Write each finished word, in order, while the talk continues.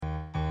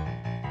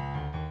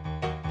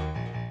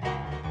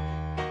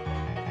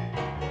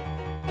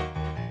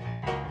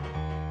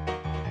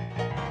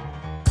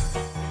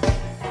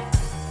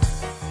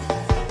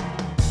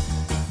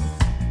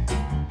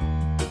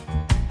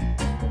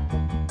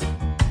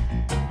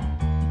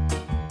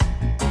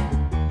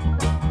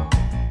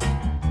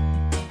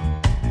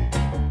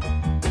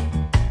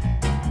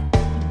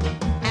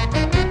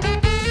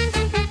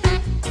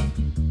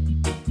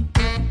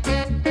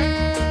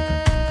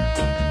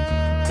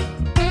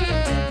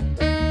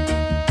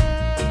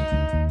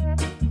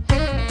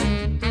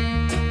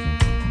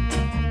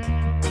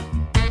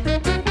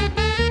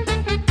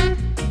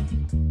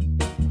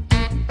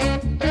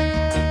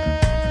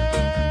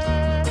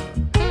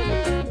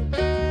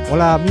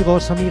Hola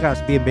amigos,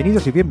 amigas,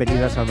 bienvenidos y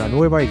bienvenidas a una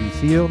nueva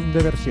edición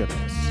de Versiones.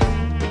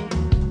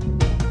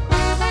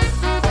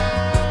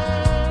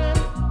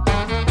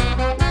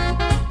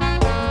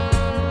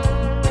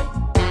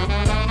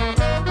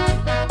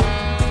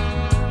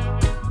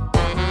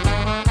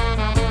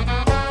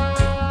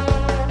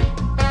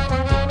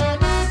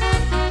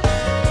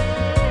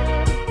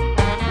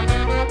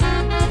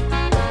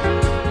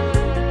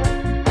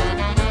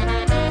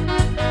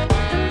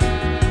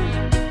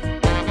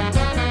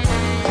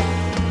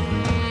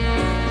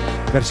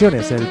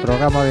 Versiones, el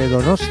programa de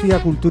Donostia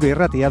Cultura y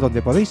Ratia,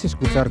 donde podéis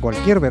escuchar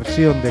cualquier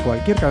versión de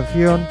cualquier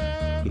canción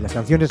y las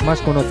canciones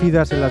más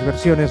conocidas en las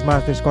versiones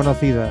más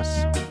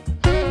desconocidas.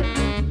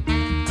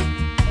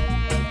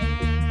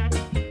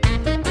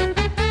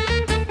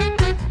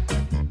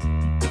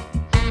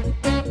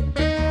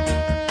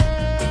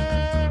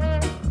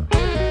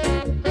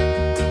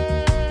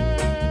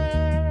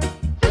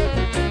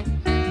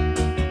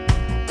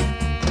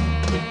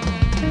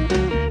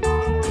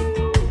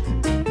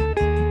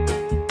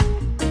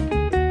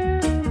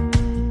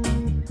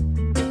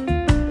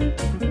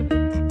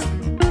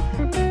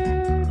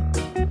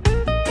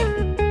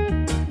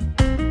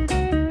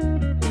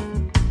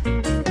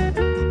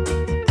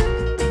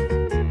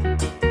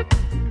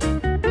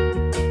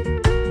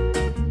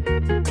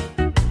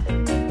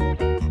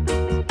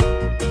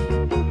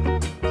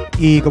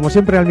 Y como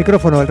siempre al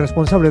micrófono el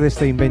responsable de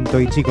este invento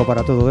y chico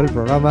para todo del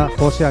programa,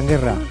 José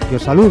Anguerra, que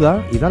os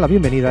saluda y da la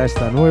bienvenida a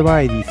esta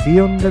nueva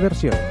edición de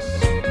Versiones.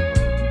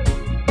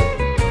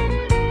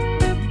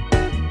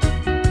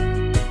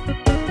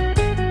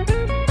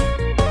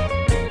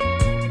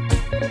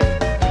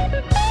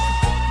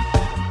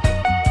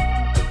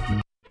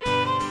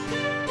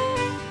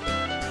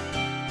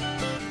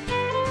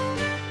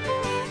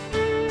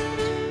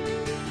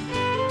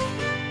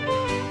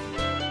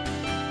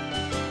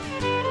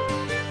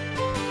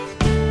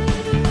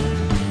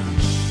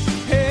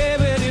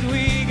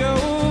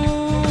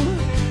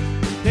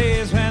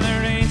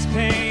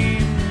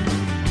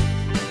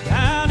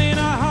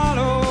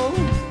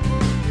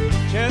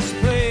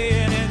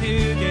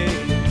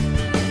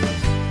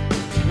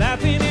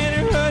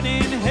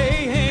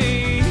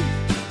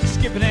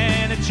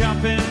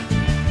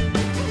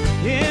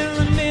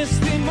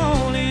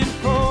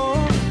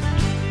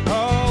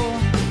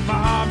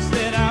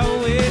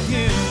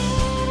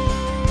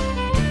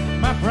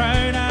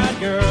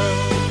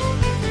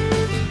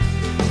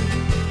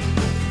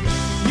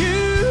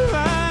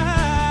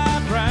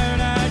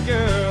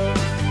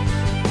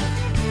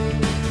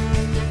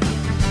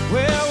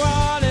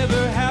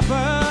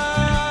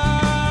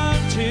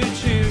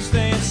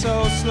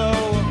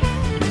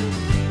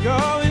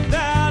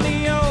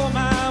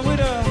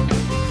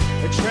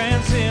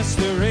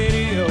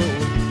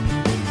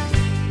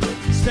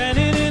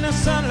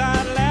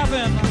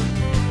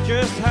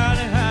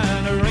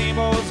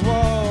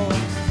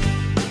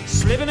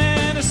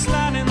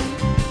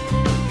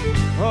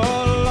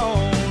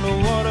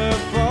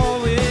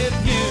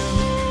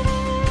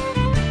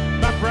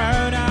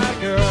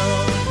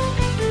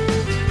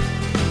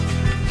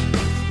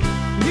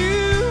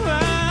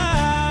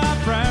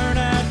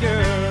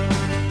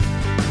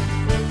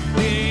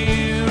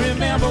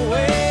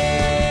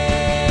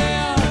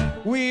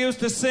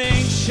 To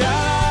sing sha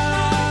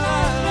la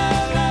la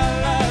la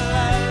la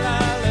la la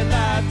la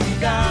la ti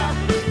da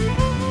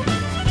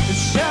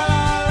sha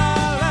la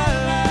la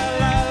la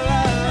la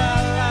la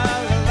la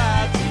la la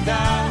ti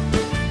da.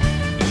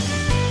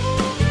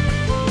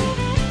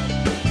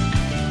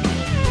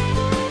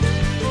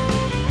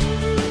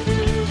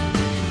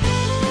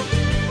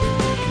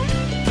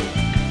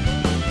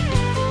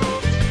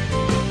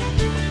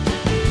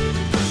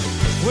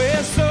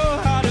 We're so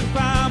hard to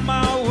find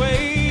my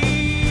way.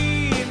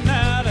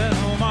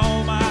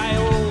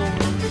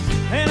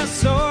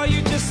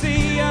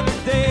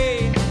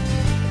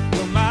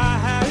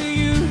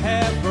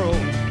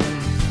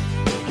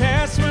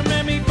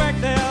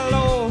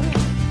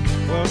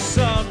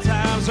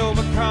 Sometimes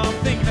overcome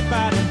thinking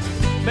about it,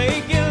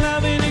 making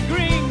love in the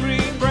green,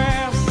 green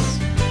grass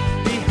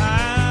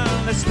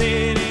behind the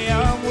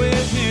stadium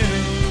with you,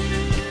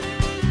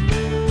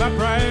 my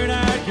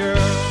brown-eyed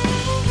girl.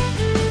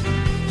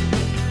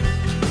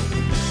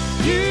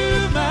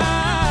 You,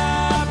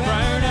 my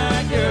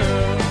brown-eyed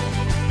girl.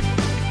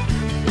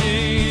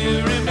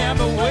 You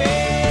remember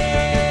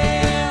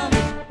when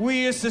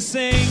we used to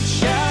sing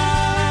sha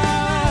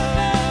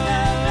la la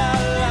la la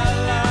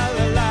la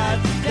la la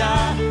da.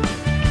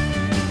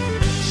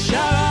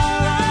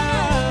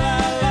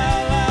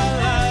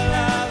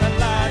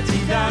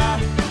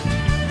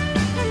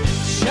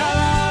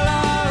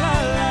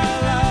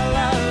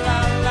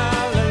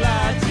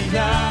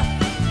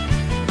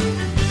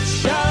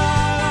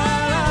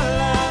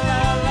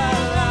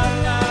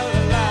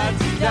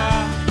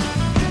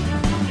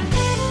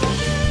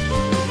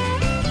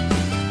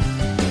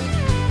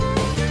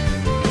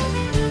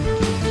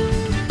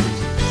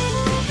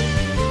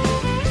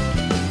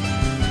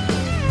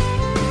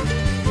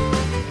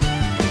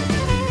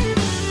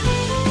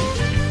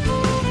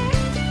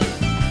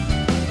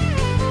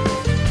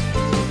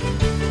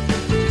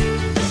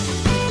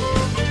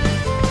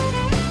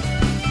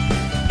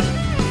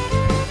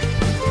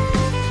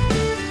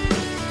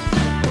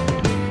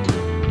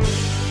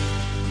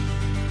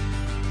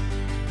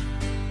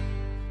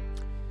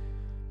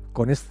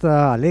 con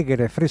esta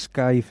alegre,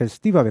 fresca y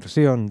festiva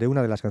versión de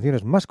una de las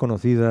canciones más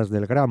conocidas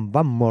del gran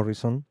Van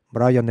Morrison,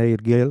 Brian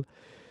Gill,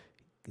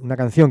 una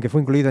canción que fue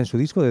incluida en su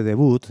disco de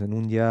debut en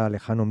un ya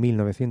lejano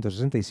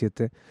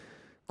 1967.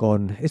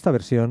 Con esta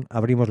versión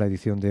abrimos la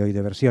edición de hoy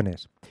de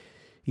versiones.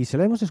 Y se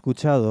la hemos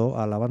escuchado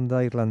a la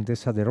banda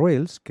irlandesa The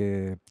Rails,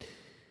 que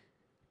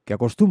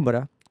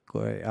acostumbra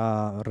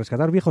a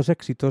rescatar viejos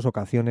éxitos o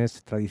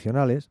canciones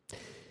tradicionales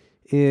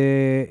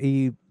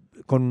y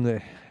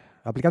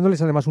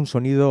aplicándoles además un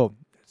sonido,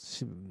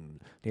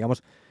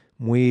 digamos,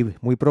 muy,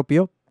 muy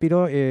propio,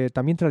 pero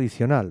también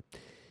tradicional.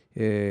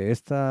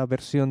 Esta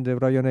versión de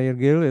Brian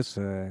Gill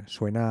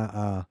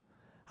suena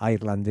a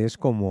irlandés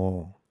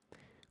como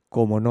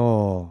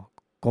no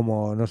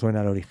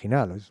suena al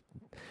original. Es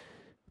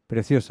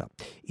preciosa.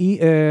 Y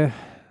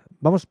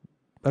vamos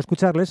a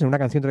escucharles en una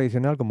canción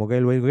tradicional como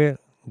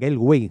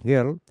Galway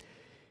Girl,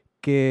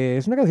 que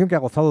es una canción que ha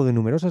gozado de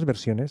numerosas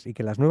versiones y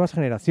que las nuevas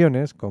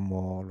generaciones,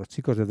 como los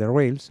chicos de The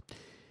Rails,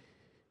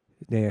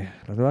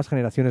 las nuevas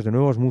generaciones de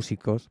nuevos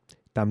músicos,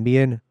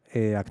 también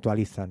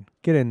actualizan.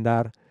 Quieren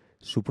dar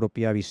su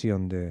propia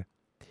visión de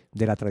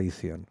la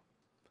tradición.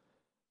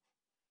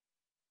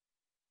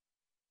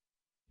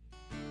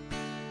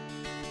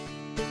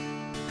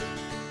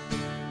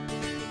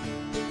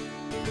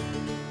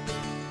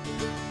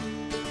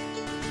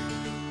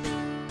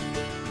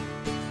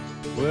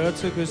 Well, I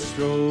took a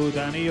stroll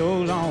down the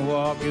old long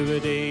walk every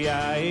day.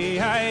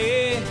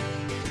 I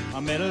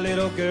met a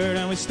little girl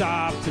and we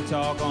stopped to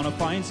talk on a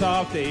fine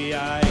soft day.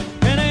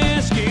 And I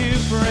asked you,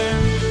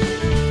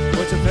 friend,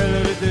 what's a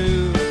fella to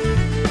do?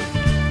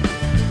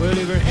 Well,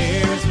 if her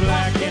hair is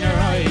black and her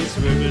eyes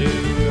were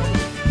blue.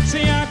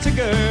 See, I took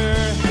her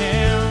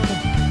hand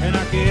and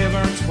I gave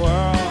her a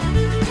twirl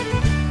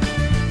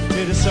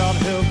to the salt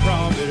hill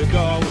prom to the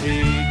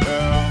Galway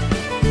girl.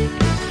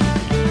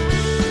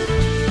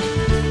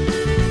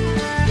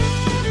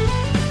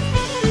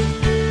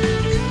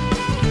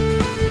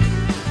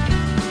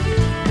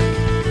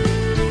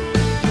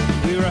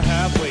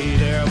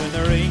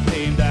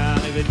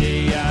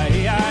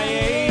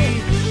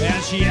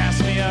 And she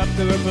asked me up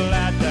to her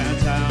flat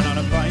downtown on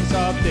a fine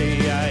soft day.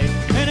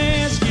 And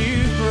I asked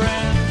you,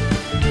 friend,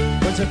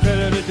 what's a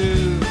fella to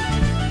do?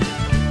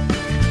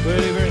 Well,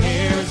 if her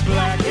hair is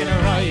black and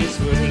her eyes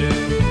were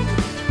blue.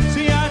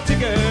 See, I took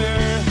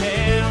her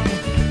hand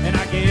and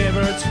I gave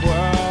her a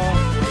twirl,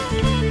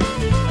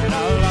 and I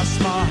lost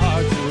my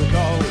heart to a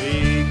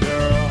Galway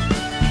girl.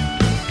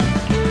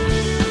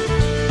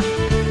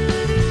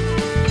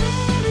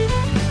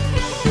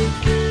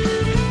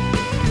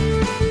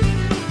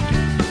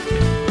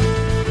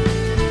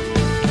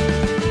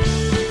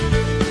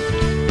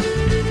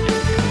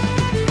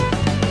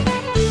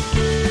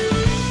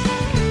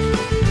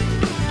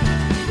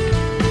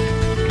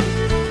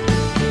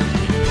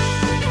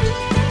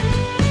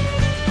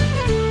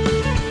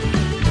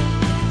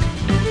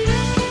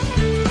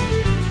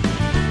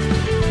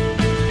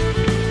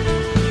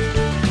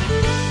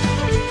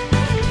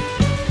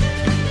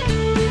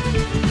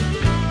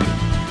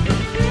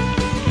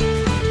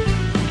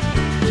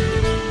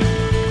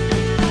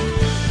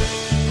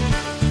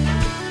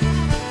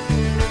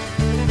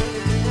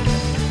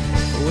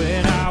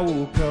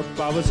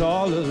 I was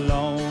all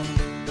alone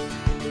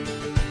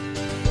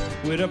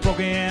with a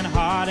broken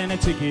heart and a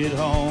ticket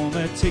home,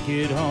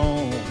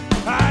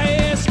 I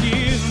ask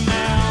you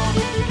now,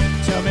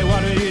 tell me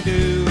what do you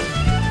do?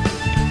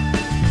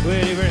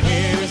 Well, if her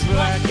hair is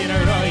black and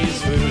her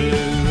eyes were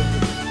blue.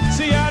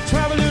 See, I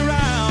traveled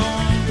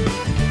around,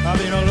 I've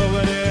been all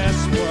over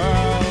this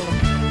world,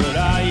 but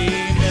I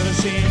ain't never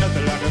seen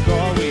nothing like a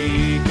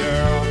Galway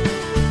girl.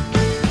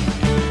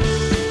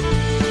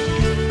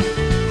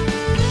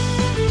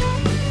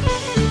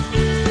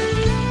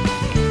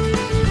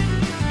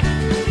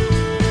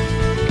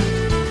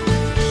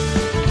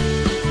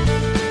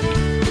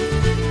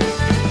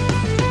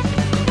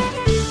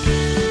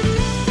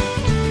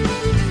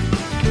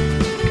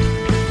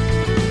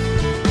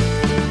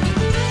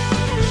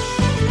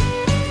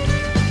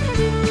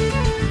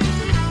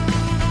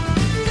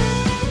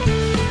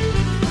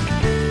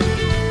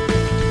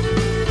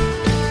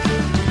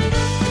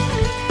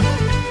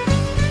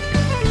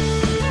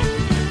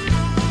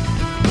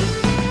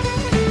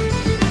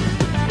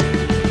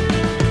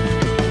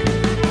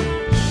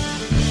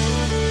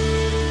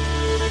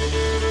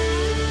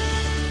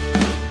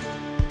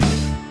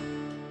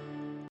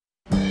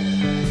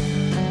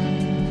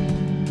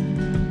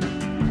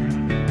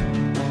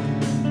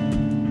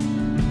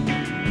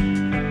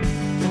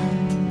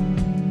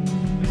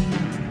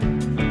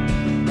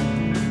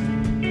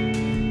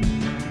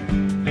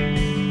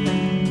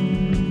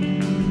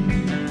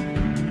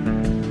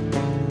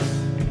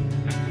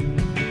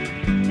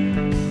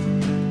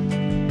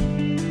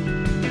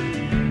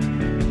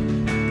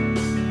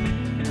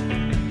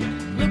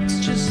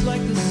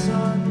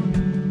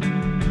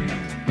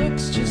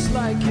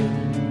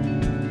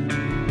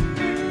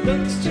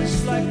 Looks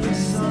just like the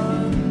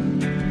sun,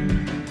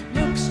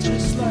 looks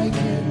just like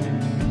him.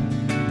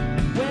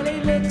 Well,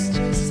 he looks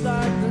just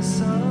like the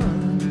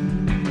sun,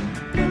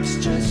 looks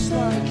just just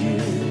like you,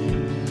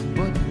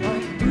 but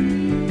I'm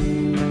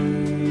breathing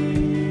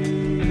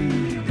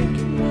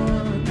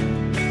one.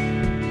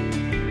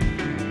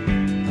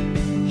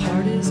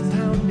 Heart is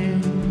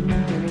pounding,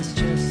 and it's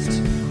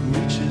just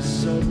reaches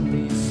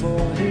suddenly for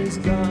his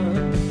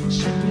gun.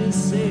 Ship is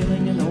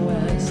sailing in the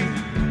west,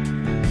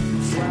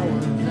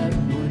 flower that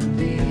would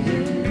be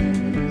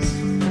his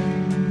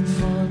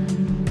fun.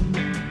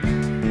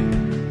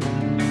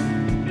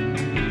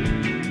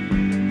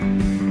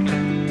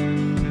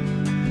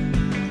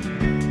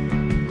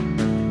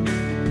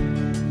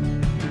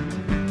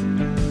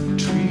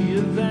 Tree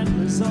of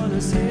antlers on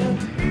his head,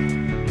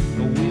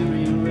 a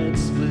weary red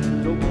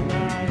split open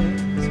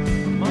eyes.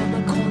 I'm on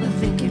the corner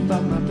thinking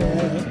about my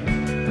bed.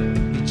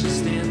 He just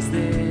stands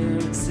there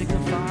and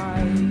signifies.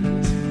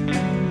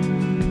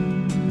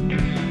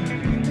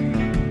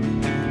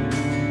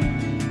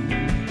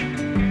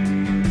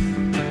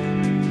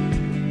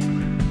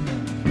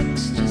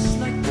 Looks just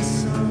like the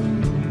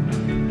sun,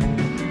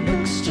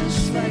 looks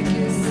just like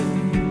you,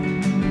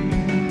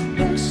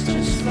 looks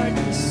just like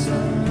the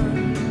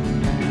sun,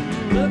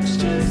 looks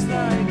just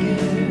like you.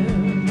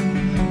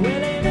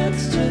 Well, he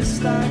looks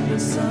just like the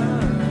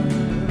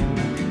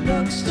sun,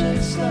 looks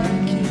just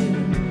like you,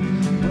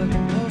 but a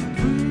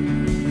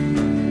breed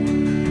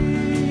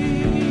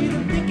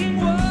of thinking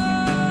one.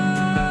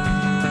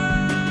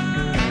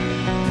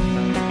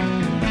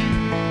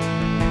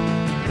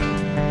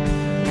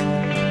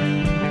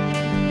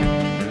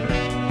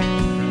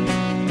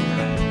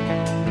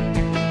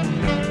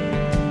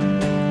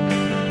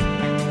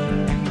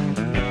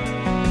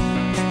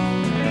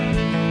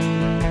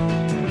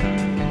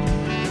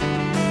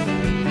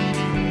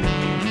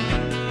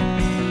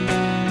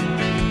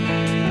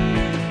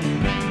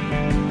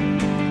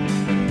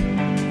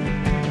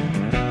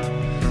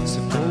 So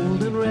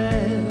gold and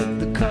red,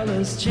 the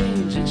colors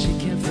change and she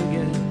can't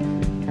forget.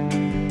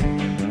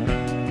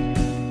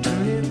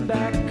 Turning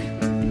back,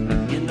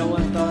 you know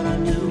I thought I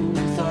knew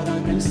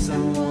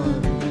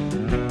someone.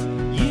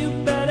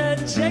 You better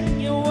check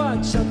your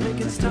watch, I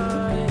think it's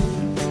time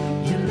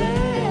you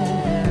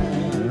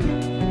left.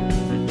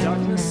 The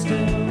darkness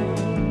still,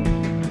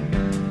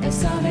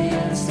 it's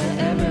obvious to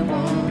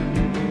everyone.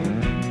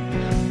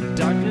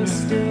 Darkness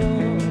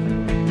still,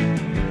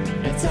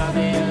 it's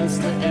obvious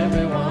to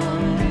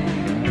everyone.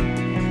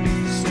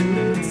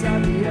 Still it's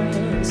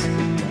obvious to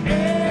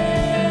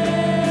everyone.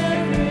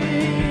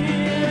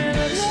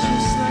 Looks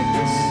just like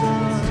the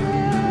sun,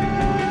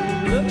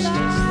 looks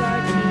just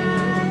like you,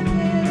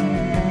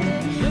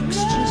 looks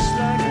just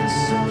like the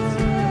sun,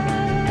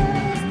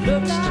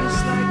 looks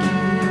just like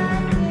you.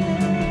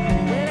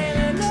 Well, it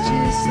looks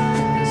just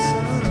like the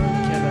sun.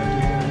 Can I do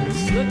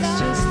this? Looks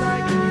just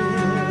like you.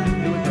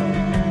 Here we go.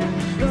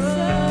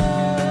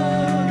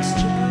 Looks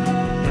just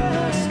like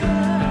the sun.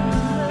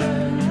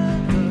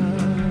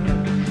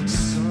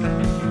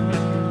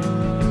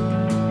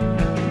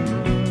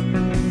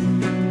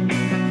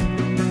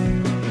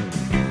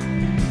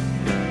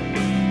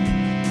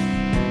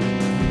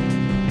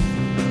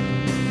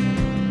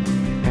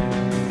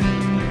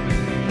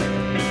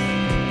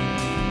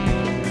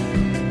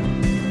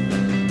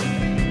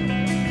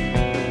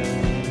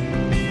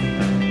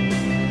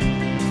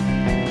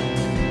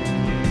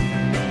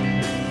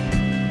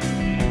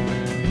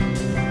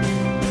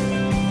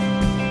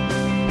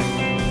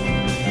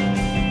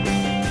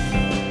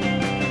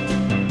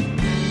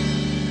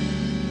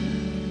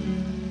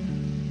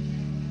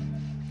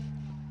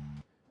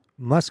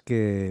 Más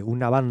que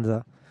una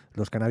banda,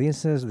 los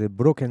canadienses de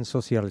Broken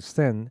Social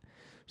Scene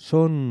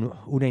son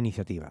una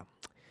iniciativa.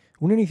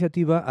 Una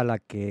iniciativa a la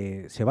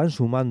que se van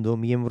sumando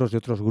miembros de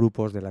otros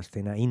grupos de la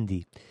escena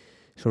indie,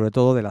 sobre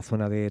todo de la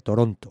zona de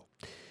Toronto.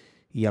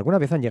 Y alguna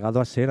vez han llegado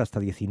a ser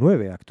hasta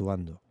 19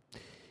 actuando.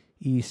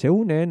 Y se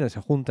unen, se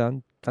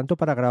juntan, tanto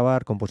para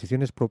grabar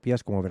composiciones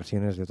propias como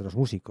versiones de otros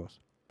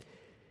músicos.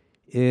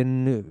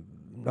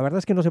 La verdad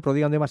es que no se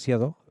prodigan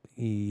demasiado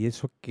y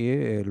eso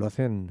que lo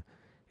hacen,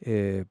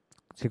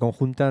 se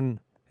conjuntan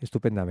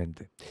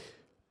estupendamente.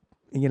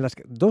 Y en las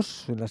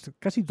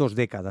casi 2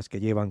 décadas que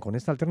llevan con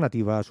esta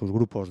alternativa, sus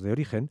grupos de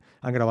origen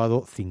han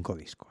grabado 5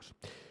 discos.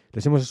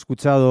 Les hemos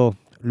escuchado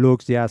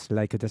Looks Just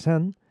Like the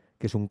Sun,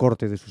 que es un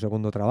corte de su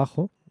segundo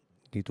trabajo,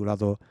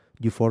 titulado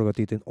You Forgot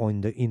It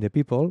in the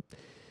People,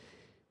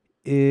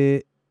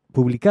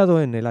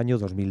 publicado en el año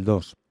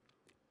 2002.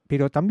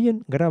 Pero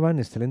también graban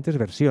excelentes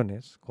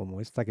versiones, como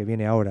esta que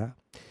viene ahora,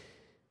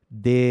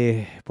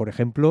 de, por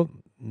ejemplo,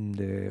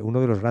 de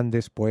uno de los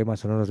grandes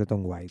poemas sonoros de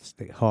Tom Waits,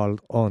 de Hold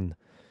On,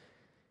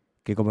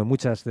 que como en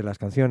muchas de las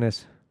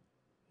canciones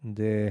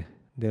del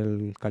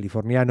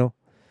californiano,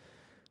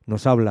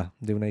 nos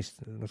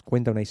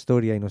cuenta una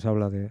historia y nos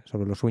habla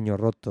sobre los sueños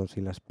rotos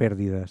y las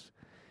pérdidas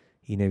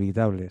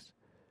inevitables,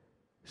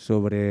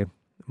 sobre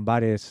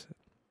bares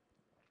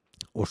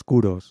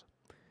oscuros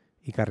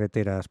y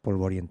carreteras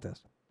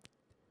polvorientas.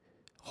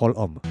 Hold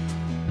On.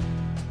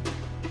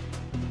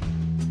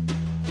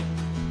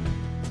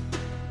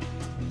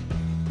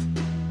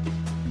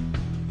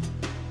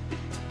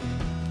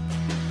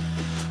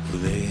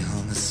 They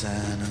hung a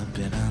sign up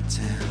in our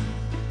town.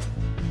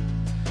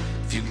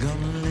 If you're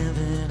gonna live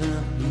it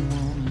up, you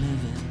won't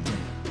live it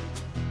down.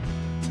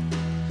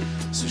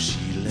 So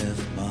she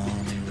left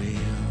Barney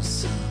real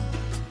son,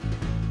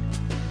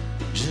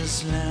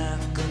 just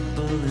like a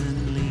bullet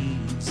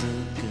leaves a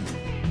gun.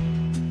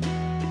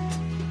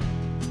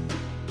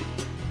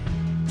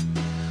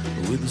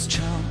 With those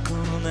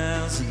charcoal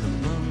nails and the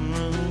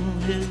Monroe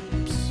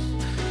hips,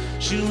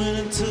 she went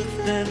and took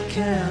that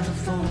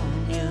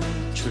California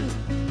trip.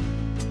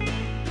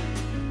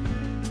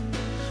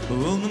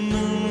 Oh, the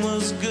moon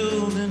was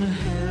gold and her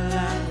hair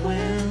like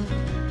wind.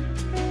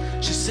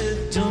 She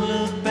said, don't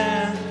look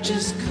back,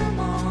 just come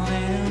on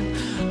in.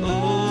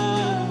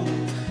 Oh,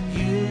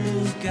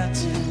 you've got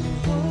to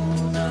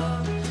hold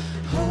on,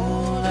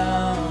 hold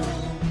on.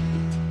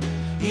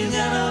 You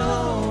gotta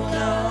hold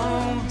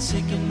on,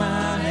 taking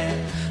my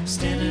hand,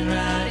 standing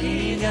right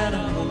here, you gotta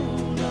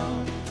hold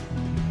on.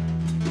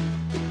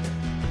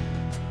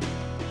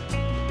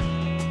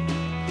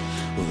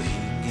 Well, he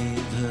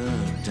gave her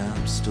a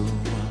dime store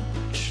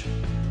watch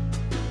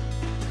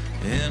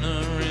and a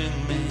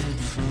ring made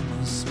from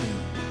a spin.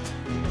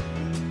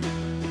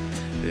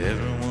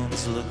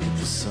 Everyone's looking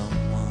for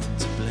someone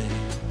to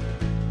blame.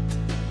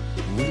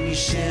 When you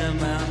share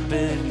my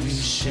bed, you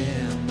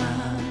share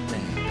my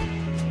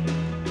name.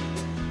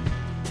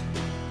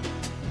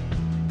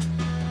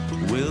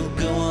 We'll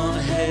go on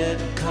ahead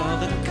and call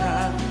the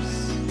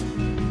cops.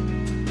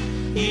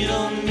 You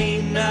don't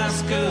need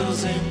nice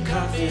girls in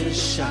coffee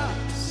shops.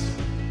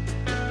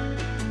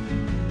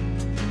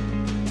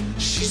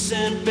 She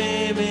said,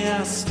 baby,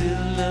 I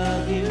still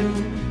love you,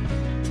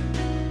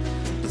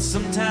 but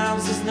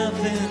sometimes there's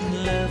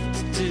nothing left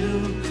to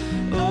do.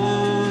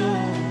 Oh,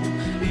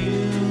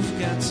 you've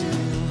got to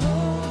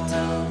hold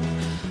on,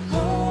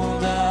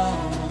 hold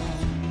on.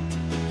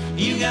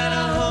 You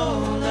gotta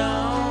hold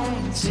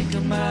on,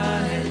 taking my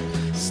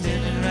hand,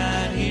 standing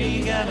right here,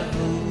 you gotta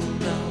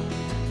hold on.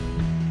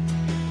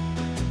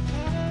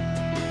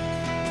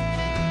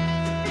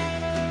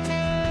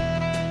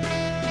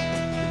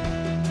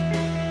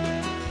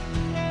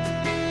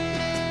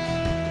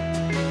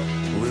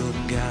 Well,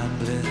 God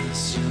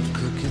bless your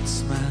crooked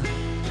smile.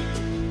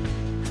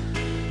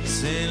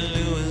 St.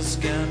 Louis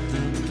got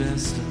the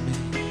best of me.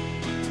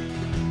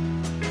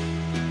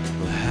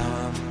 Well, how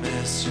I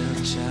miss your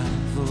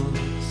child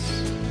voice,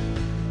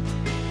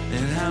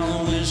 and how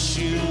I wish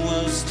you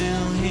were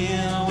still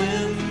here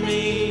with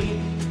me.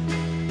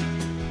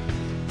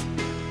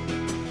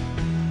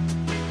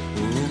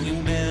 Oh, you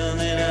build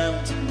it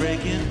up to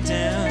break it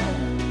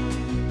down,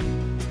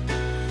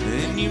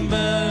 then you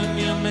burn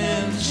your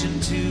mansion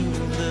to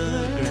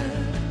the ground.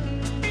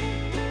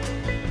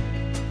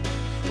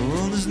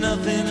 Oh, there's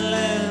nothing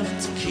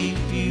left to keep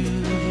you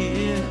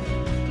here,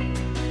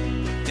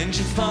 and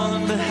you're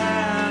falling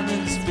behind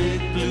in this big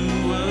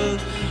blue world.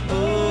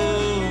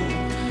 Oh,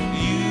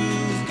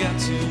 you've got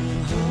to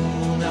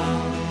hold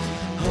on,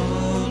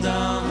 hold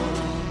on.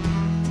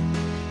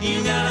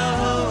 You gotta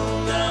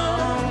hold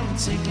on,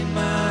 taking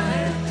my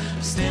hand,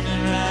 I'm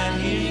standing right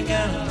here, you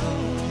gotta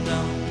hold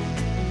on.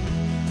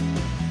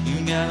 You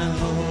gotta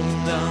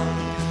hold on,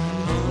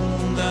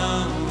 hold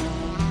on.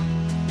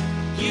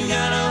 You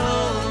gotta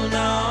hold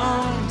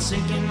on,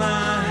 taking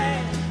my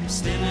hand, I'm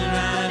standing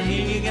right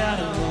here, you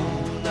gotta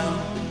hold on.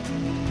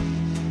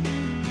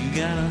 You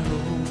gotta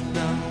hold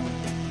on,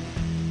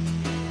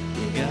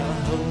 you gotta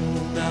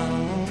hold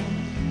on.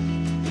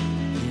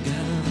 You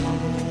gotta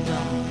hold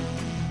on,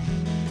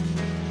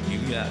 you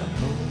gotta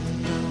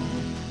hold on.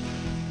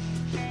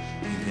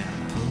 You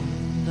gotta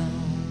hold on.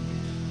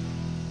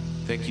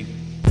 Thank you.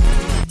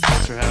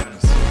 Thanks for having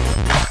us.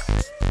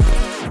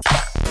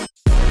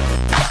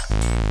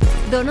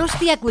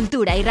 Donostia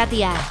Kultura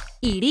Irratia,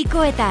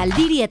 hiriko eta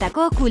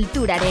aldirietako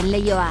kulturaren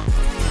leioa.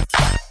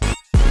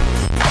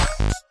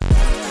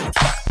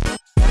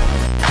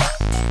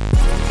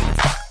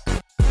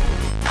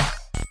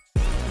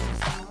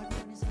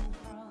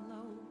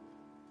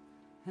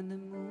 And the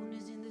moon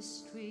is in the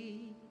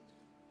street.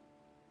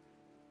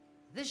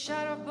 The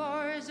shadow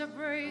boys are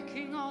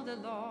breaking all the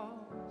laws.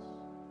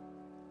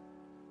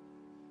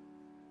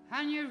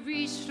 And you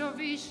reached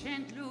over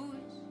St.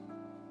 Louis,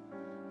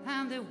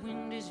 and the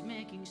wind is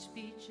making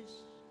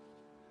speeches,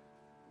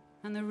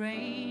 and the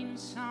rain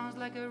sounds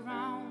like a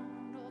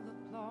round of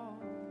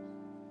applause.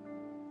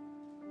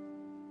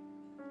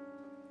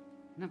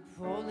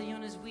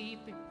 Napoleon is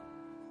weeping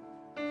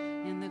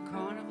in the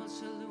carnival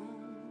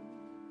saloon.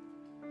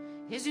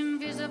 His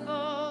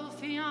invisible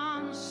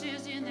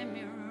fiance's in the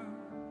mirror.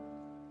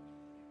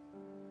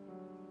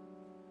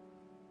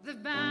 The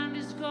band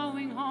is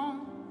going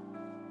home.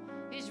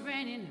 It's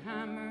raining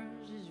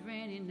hammers, it's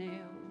raining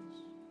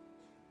nails.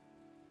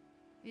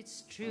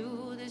 It's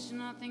true, there's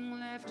nothing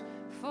left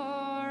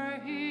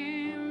for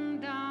him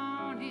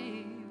down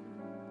here.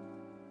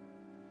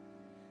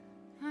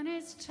 And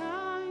it's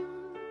time,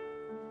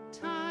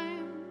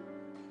 time,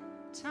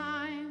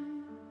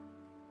 time.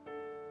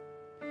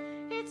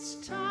 It's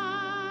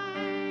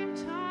time,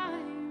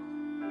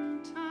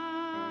 time,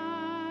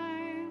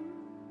 time.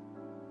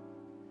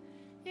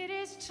 It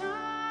is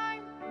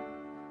time,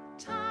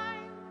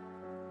 time,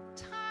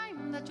 time.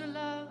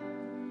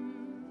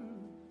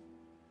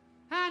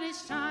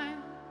 it's time,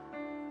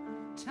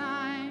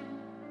 time,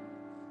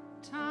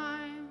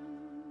 time.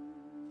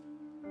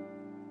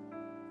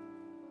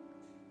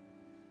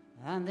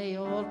 And they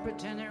all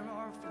pretend they're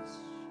orphans,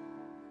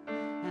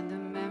 and the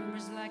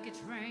memories like a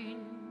train.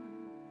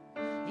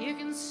 You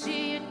can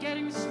see it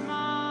getting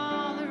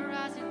smaller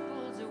as it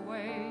pulls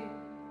away.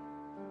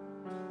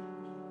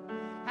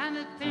 And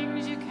the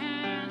things you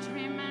can't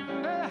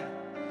remember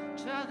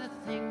to the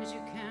things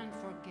you can't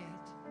forget.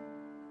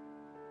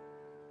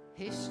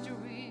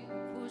 History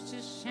puts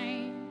a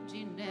change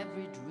in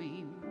every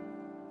dream.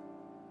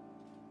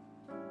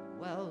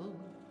 Well,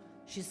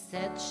 she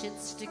said she'd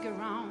stick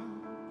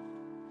around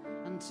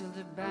until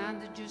the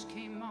bandages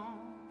came off.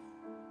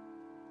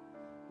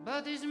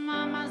 But these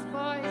mama's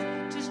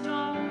boys just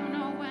don't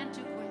know when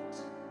to quit.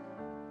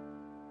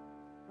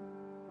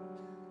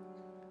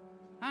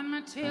 And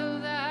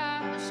Matilda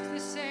asked the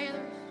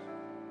sailors,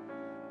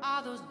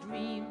 are those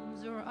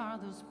dreams or are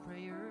those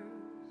prayers?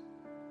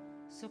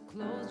 So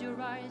close your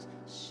eyes,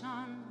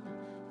 son,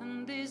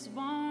 and this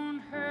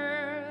won't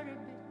hurt a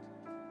bit.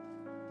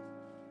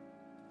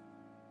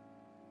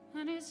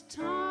 And it's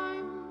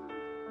time,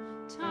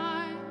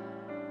 time,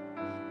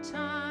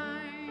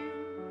 time.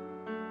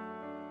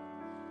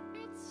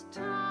 It's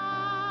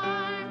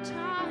time,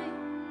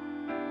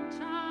 time,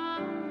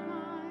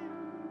 time.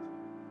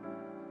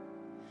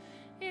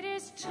 It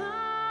is time,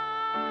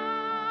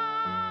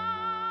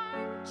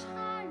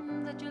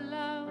 time that you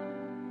love.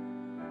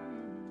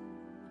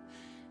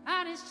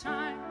 And it's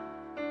time,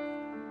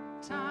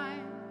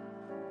 time,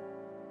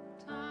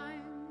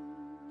 time.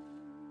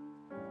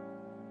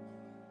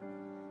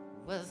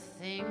 Well,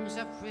 things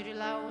are pretty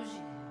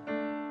lousy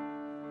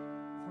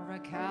for a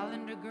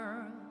calendar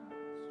girl.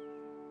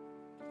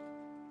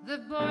 The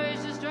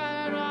boys just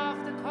drive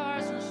off the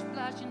cars and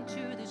splash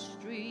into the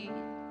street.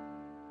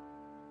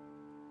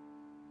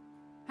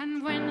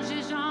 And when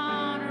she's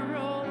on a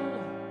roll,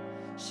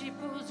 she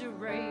pulls a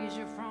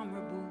razor from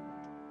her boot.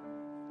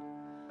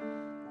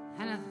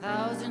 And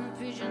 1,000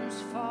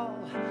 pigeons fall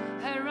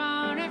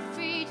around her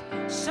feet.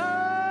 So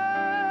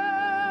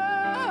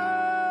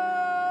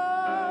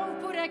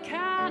put a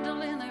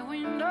candle in the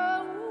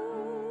window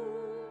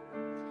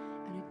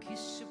and a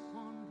kiss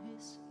upon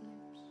his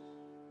lips,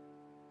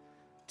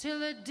 till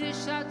the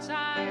dish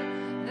outside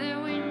the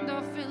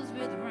window fills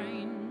with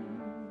rain.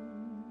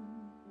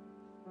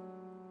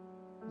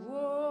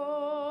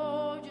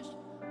 Whoa, just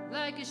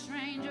like a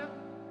stranger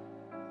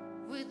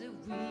with a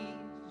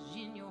wheeze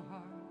in your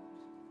heart.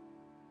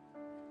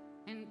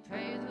 And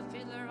pay the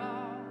fiddler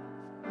off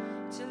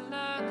till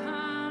I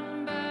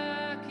come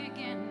back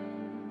again.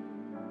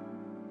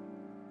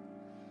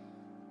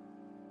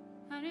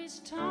 And it's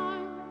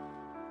time,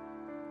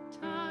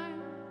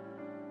 time,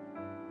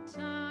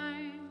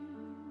 time.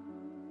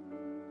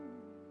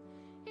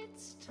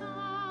 It's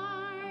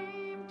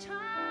time,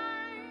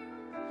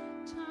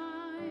 time,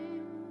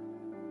 time.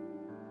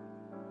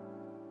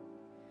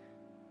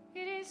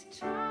 It is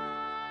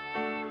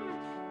time,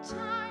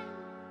 time,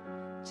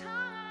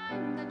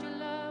 time that you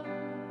love.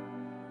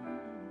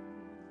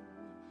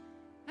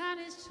 And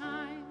it's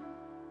time,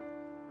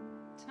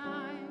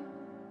 time,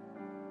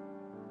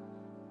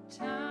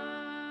 time.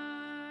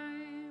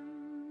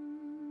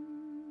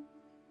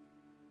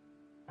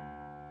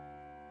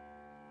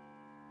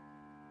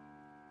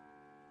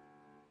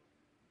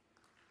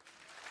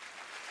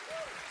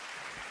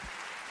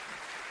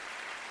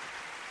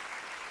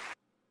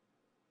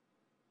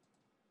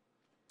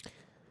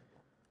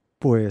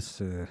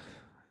 Pues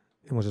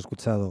hemos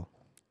escuchado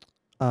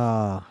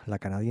a la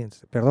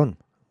canadiense, perdón,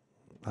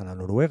 a la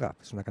noruega,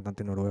 es una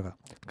cantante noruega.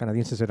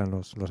 Canadienses eran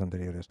los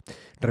anteriores.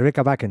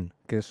 Rebecca Bakken,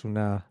 que es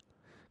una,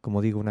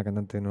 como digo, una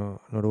cantante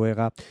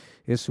noruega,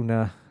 es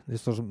una de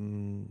estos,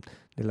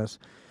 de las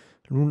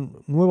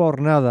nueva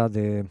hornada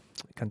de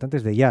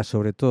cantantes de jazz,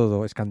 sobre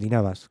todo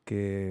escandinavas,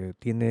 que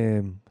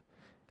tiene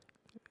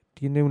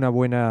una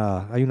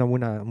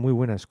muy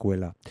buena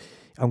escuela.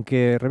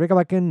 Aunque Rebecca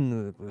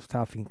Bakken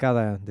está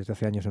afincada desde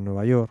hace años en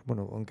Nueva York,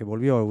 bueno, aunque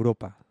volvió a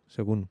Europa,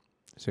 según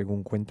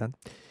cuentan,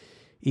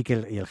 y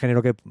el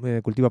género que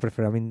cultiva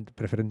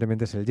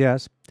preferentemente es el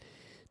jazz,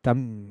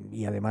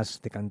 y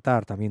además de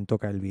cantar también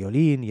toca el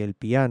violín y el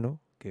piano,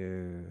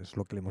 que es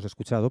lo que le hemos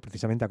escuchado,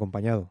 precisamente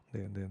acompañado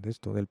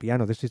del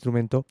piano, de este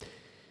instrumento.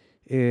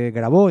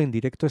 Grabó en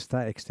directo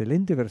esta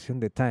excelente versión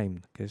de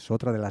Time, que es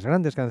otra de las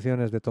grandes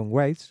canciones de Tom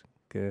Waits,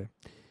 que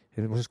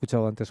hemos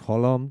escuchado antes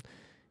Hold On,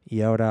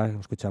 y ahora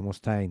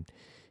escuchamos Time.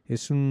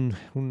 Es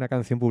una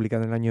canción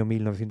publicada en el año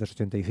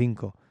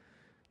 1985,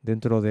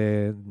 dentro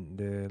de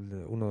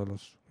uno de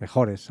los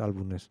mejores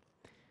álbumes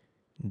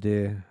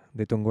de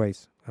Tom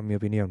Waits, en mi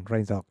opinión,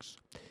 Rain Dogs.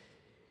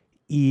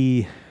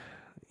 Y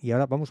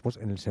ahora vamos pues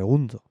en el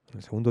segundo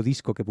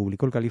disco que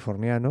publicó el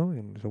californiano,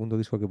 en el segundo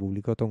disco que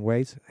publicó Tom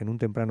Waits, en un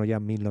temprano ya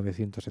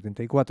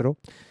 1974,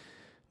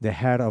 The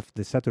Heart of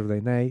the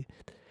Saturday Night.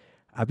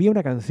 Había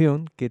una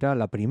canción que era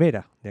la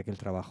primera de aquel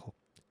trabajo.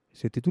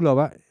 Se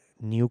titulaba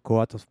New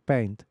Coat of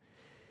Paint,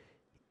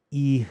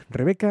 y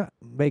Rebecca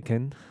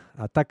Bakken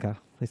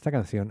ataca esta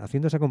canción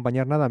haciéndose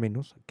acompañar nada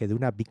menos que de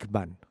una big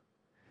band.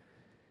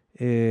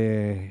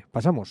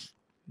 Pasamos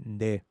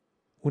de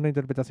una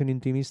interpretación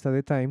intimista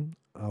de Time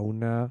a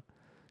una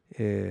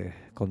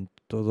con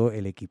todo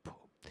el equipo,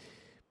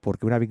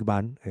 porque una Big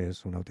Band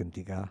es una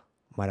auténtica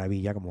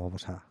maravilla, como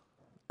vamos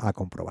a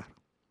comprobar.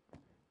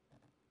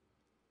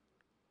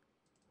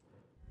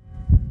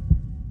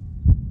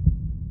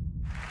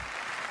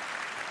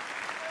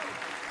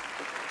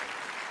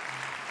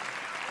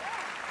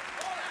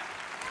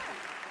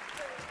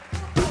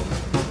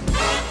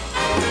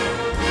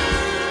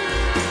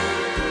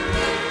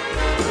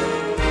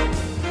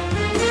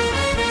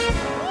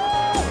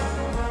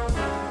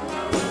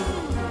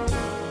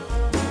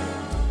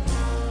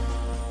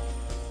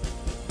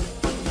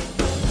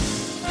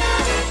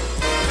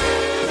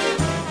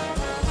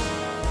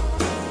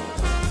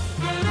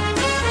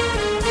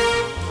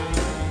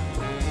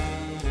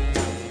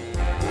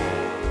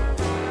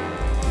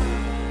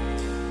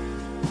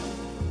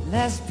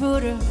 Let's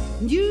put a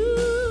new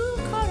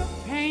coat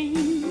of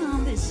paint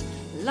on this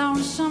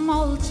lonesome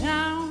old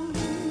town.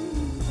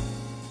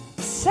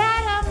 Set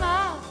 'em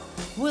up,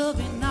 we'll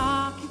be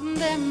knocking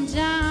them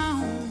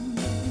down.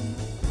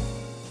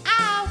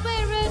 I'll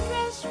wear a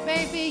dress,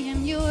 baby,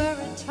 and you wear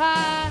a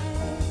tie.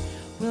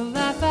 We'll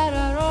laugh at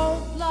our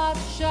old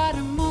bloodshot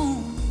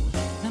moon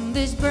and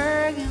this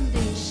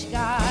burgundy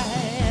sky.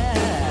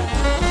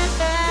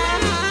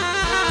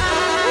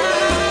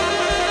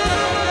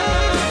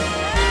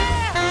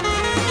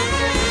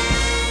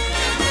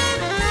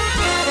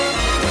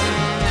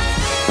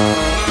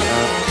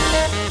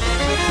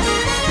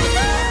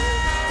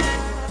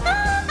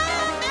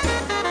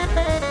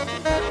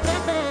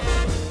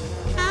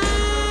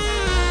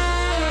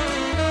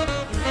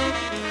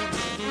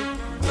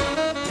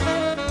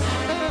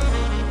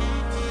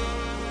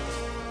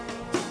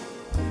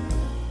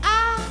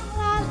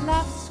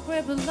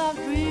 Love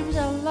dreams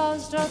are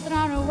lost or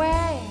thrown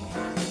away.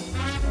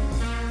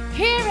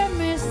 Here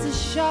amidst the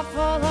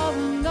shuffle of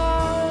an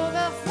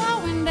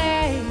overflowing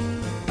day,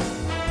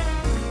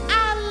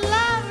 our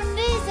love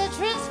needs a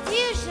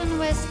transfusion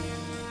with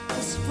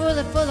this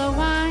full of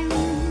wine.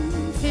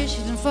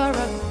 Fishing for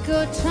a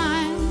good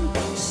time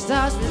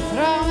starts with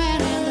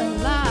throwing in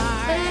the line.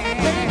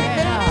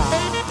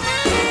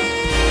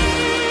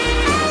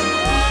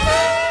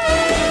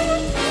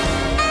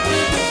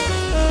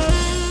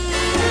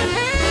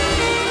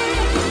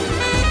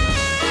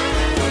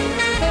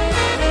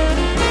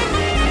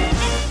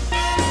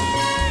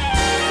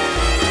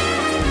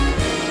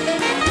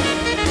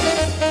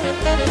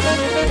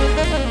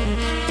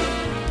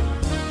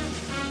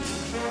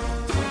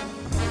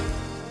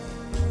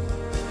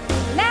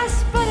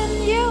 Let's put a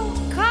new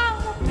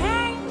coat of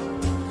paint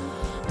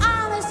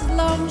on this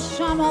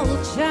lonesome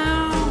old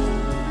town.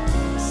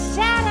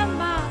 Set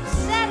 'em up,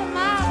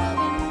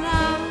 and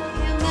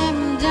knocking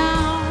them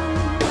down.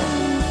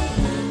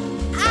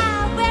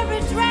 I'll wear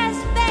a dress,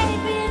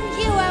 baby, and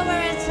you will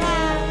wear a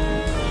tie.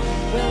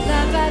 We'll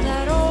laugh at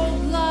that old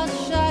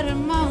bloodshot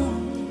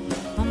moon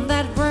on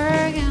that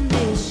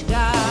burgundy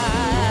sky.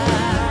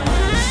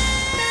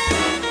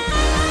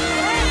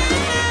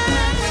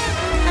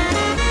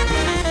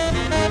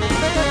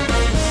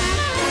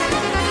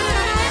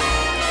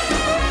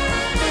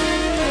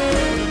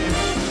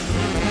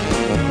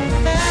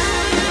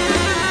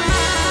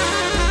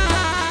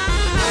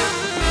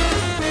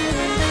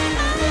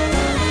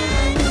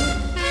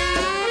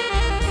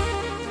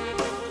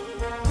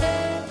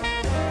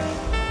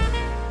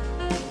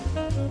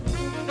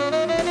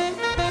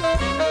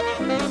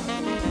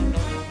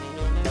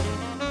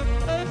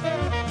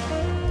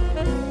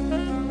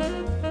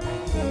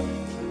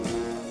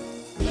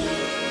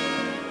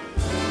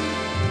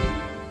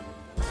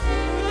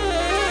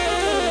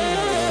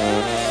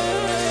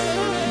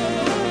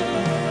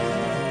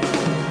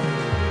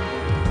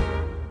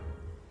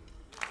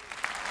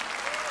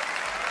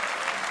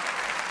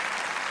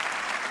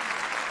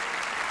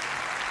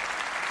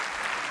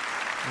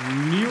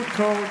 New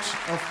coat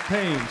of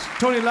paint.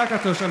 Tony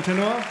Lakatos aan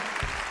tenor.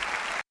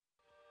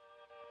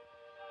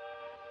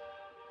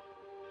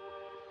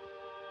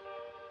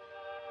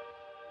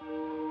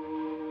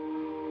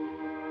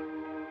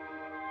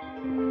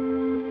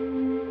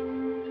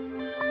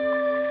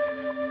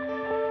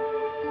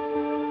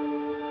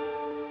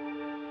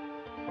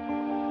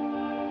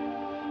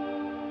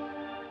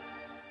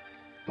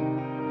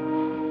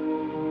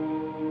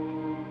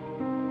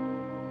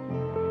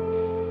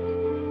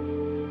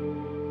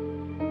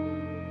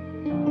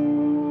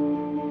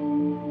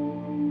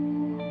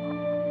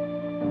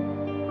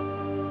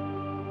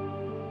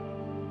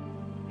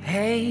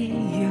 Hey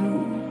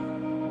you,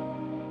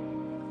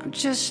 I'm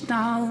just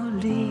now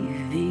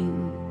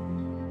leaving.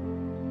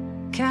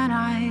 Can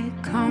I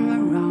come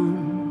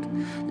around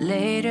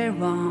later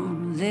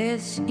on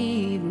this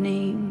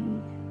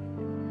evening?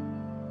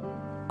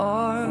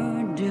 Or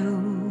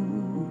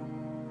do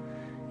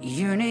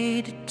you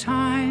need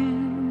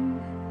time?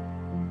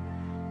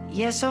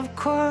 Yes, of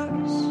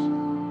course,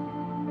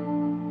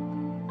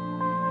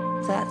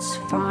 that's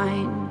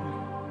fine.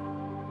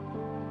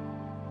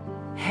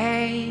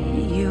 Hey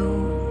you,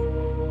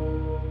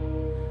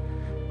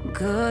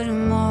 good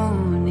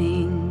morning.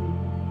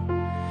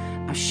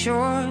 I'm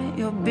sure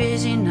you're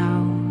busy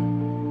now.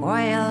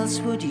 Why else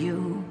would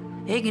you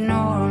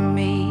ignore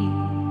me?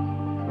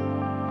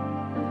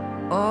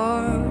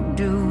 Or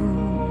do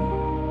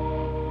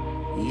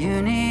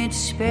you need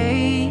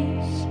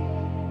space?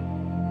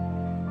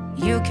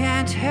 You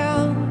can't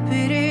help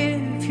it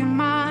if your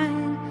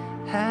mind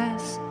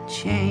has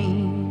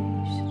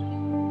changed.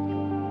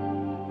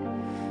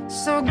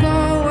 So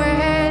go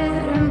ahead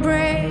and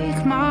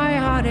break my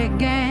heart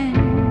again.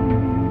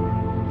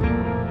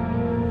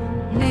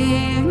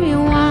 Leave me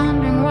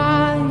wondering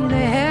why the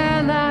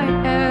hell I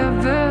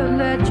ever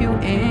let you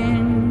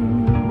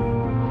in.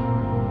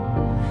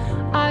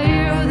 Are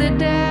you the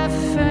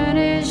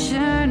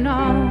definition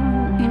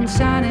of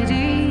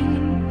insanity?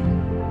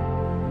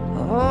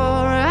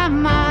 Or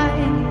am I?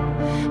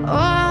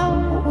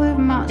 Oh, it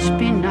must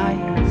be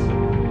nice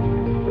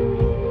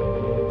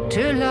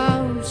to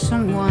love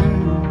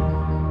someone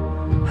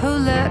who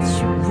lets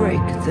you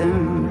break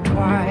them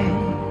twice.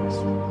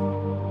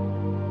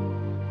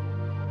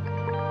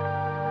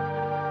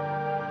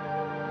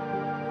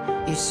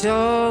 You're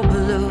so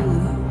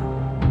blue.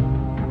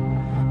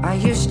 Are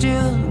you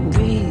still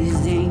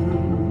breathing?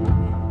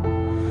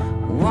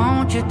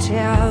 Won't you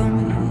tell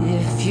me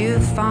if you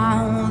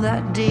found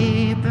that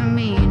deeper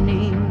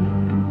meaning?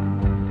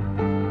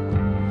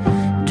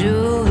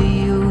 Do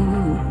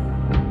you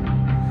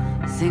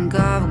think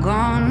I've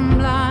gone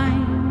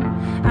blind?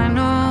 I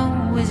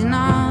know it's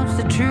not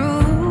the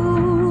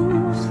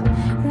truth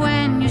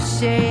when you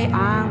say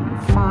I'm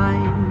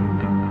fine.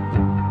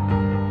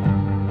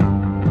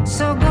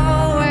 So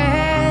go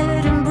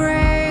ahead and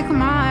break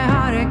my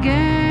heart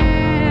again.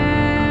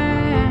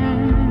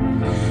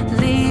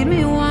 Leave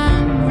me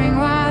wondering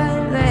why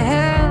the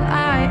hell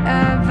I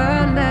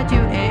ever let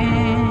you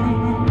in.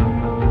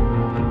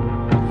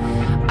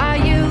 Are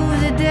you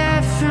the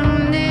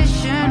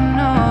definition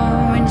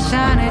of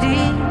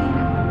insanity?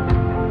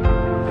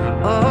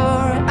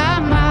 Or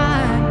am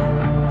I?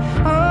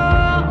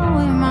 Oh,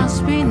 it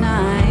must be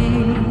nice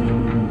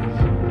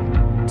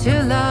to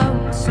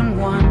love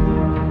someone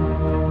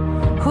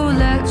who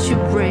lets you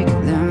break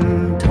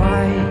them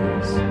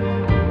twice.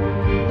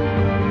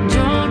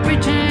 Don't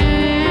pretend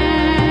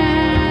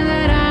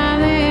that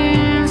I'm the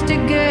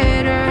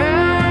instigator.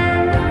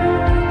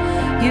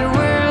 You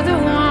were the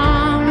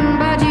one,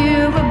 but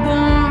you were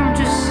born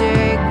to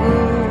say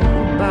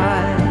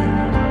goodbye.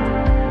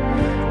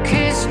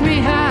 Kiss me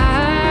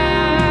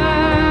half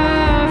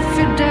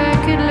a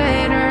decade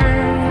later.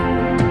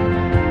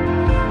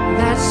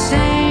 That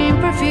same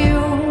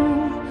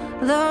perfume,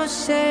 those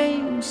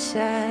same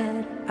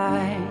sad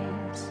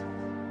eyes.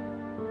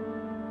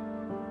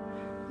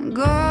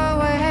 Go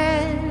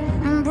ahead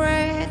and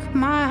break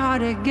my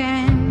heart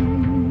again.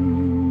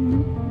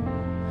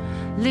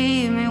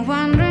 Leave me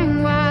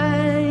wondering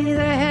why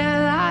the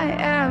hell I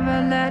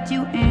ever let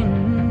you in.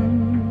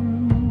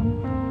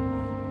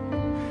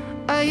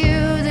 Are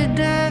you the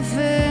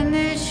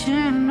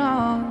definition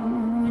of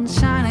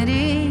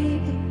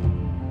insanity?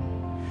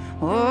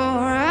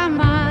 Or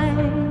am I?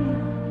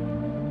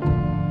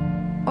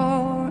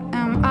 Or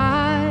am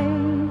I?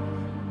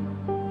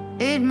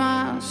 It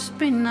must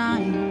be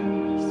nice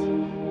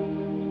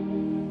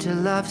to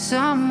love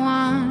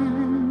someone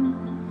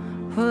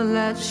who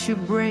lets you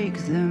break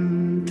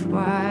them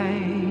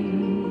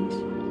twice.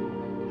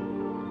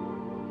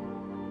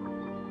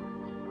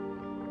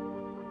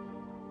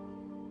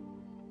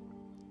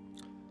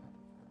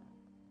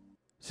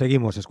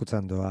 Seguimos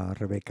escuchando a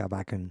Rebecca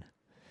Bakken.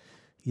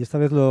 Y esta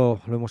vez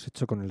lo hemos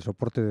hecho con el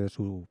soporte de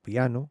su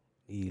piano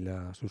y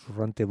la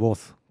susurrante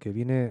voz, que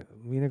viene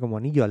como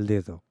anillo al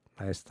dedo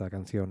a esta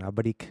canción, A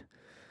Break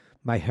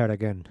My Heart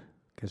Again,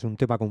 que es un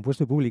tema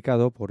compuesto y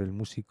publicado por el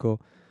músico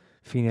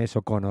Phineas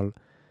O'Connell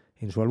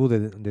en su álbum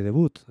de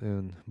debut,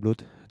 en Blood,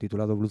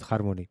 titulado Blood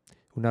Harmony,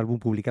 un álbum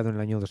publicado en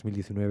el año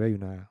 2019 y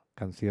una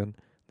canción,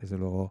 desde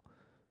luego,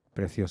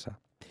 preciosa.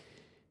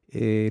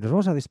 Nos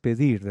vamos a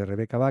despedir de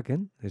Rebecca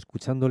Bakken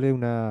escuchándole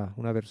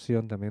una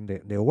versión también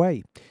de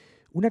Away,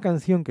 una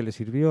canción que le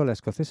sirvió a la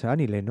escocesa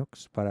Annie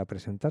Lennox para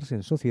presentarse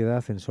en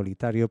sociedad en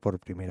solitario por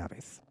primera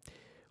vez.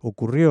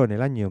 Ocurrió en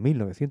el año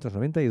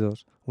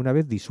 1992, una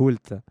vez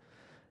disuelta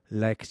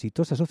la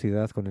exitosa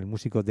sociedad con el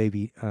músico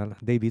David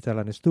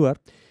Alan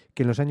Stewart,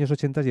 que en los años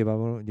 80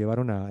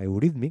 llevaron a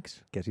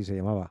Eurythmics, que así se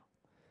llamaba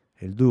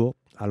el dúo,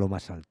 a lo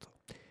más alto.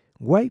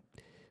 Why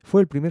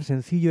fue el primer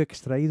sencillo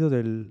extraído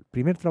del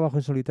primer trabajo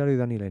en solitario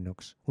de Annie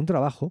Lennox, un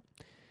trabajo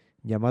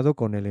llamado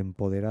con el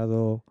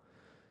empoderado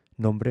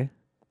nombre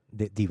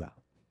de Diva.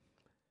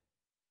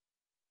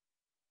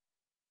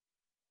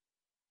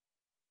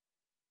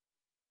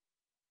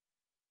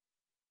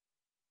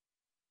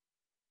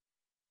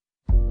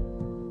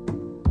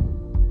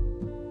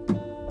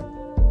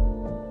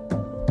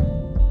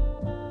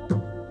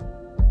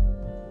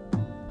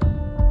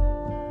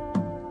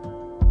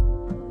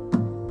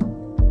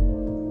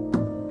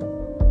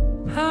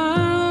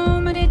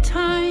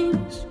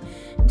 Times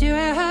do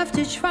I have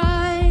to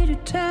try to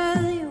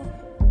tell you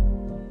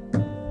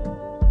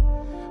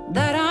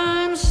that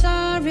I'm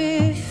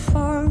sorry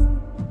for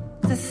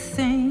the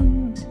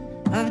things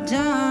I've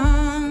done?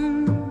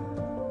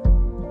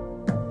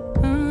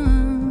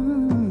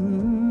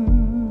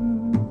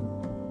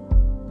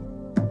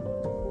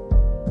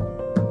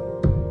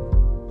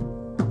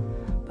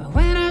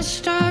 I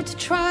start to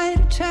try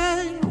to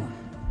tell you,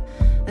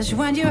 that's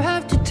when you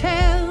have to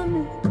tell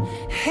me,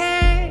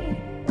 hey,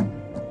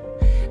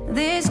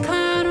 this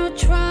kind of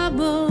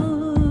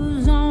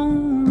trouble's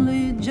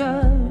only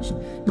just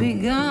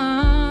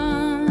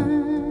begun.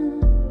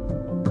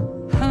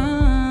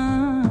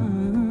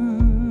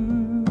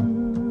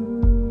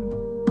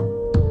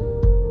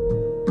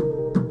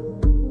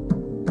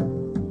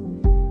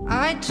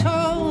 I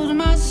told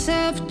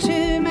myself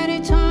too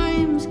many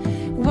times,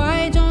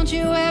 why don't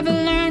you ever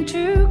learn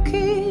to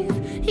keep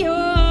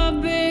your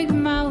big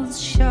mouth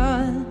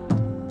shut?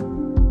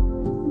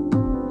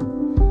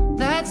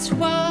 That's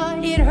why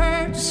it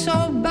hurts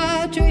so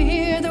bad to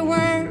hear the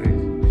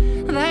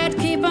words that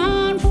keep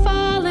on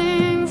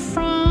falling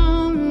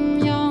from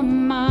your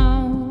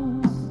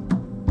mouth,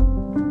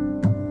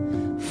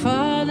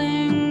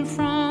 falling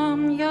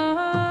from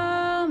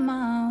your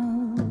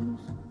mouth,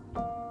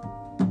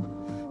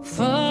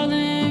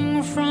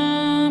 falling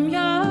from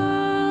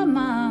your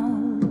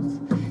mouth.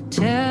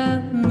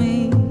 Tell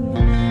me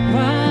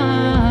why.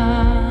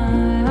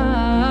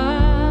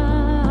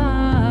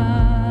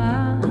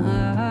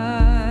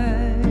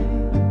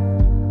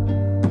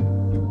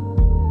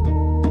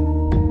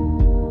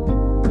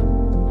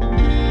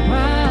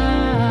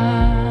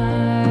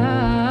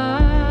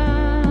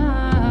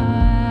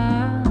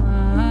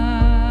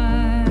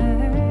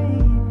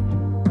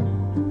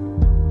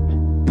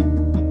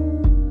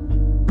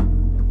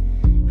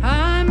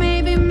 I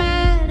may be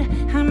mad,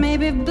 I may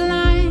be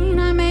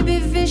blind, I may be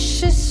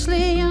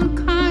viciously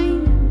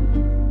unkind,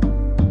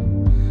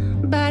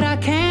 but I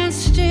can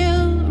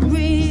still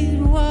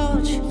read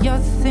what you're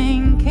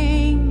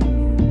thinking.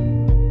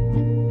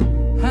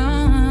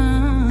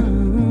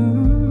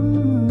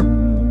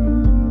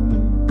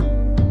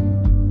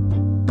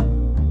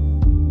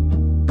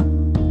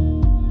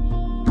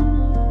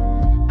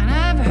 And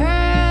I've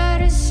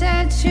heard it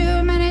said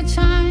too many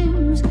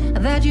times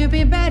that you'd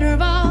be better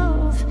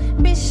off.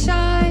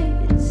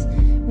 Besides,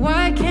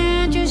 why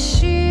can't you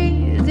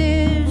see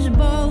this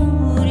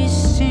boat is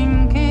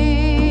sinking?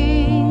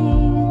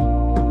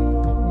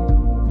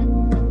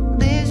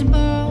 This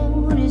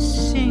boat is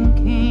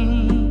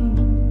sinking.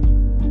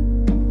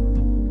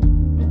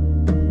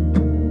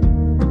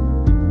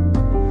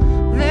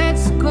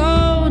 Let's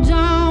go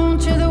down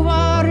to the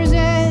water's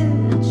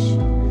edge,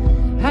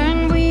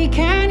 and we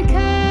can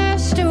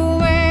cast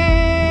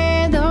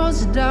away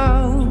those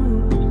doubts.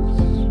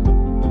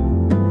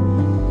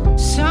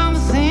 Some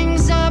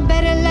things are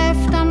better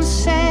left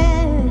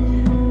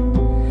unsaid,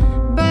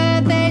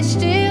 but they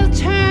still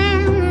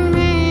turn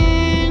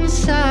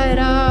inside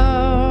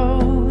out,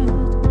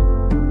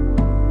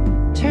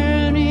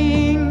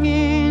 turning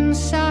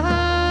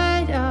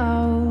inside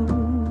out,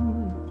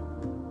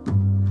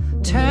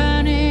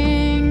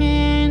 turning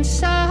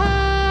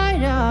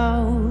inside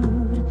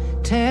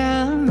out.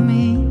 Tell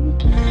me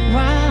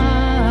why.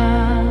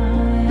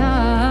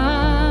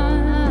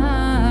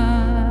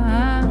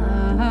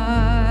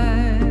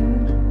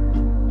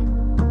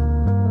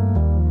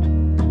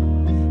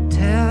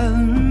 Tell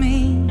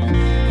me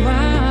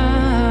why.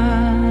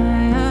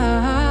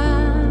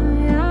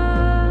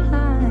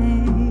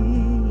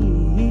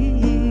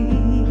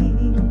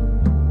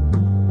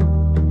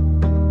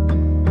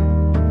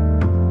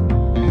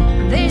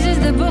 This is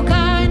the book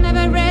I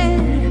never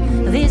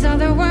read. These are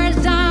the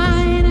words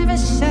I never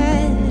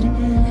said.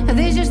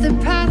 This is the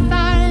path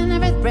I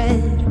never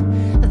read.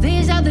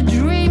 These are the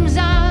dreams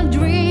I'll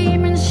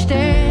dream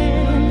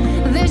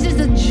instead. This is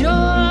the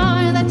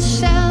joy that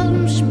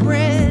seldom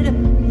spread.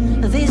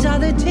 These are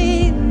the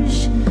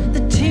tears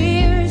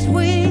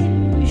we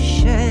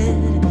shed.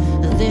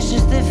 This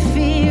is the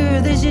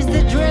fear, this is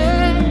the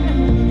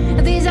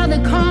dread. These are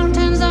the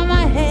contents of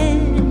my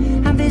head,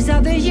 and these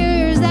are the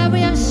years that we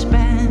have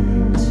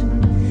spent.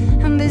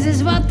 And this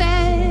is what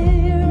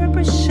they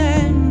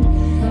represent,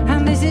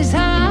 and this is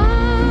how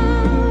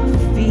I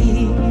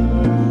feel.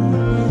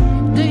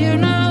 Do you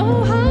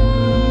know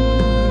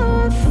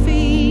how I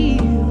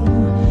feel?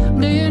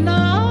 Do you know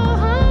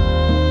how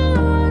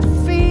I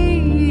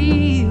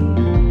feel?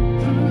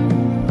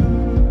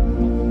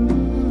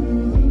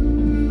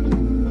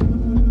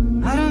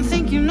 I don't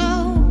think you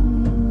know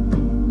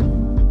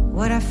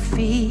what I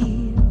feel.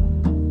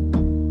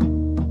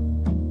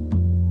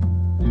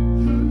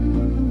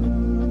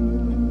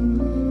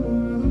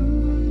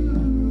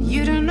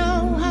 You don't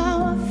know how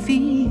I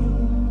feel.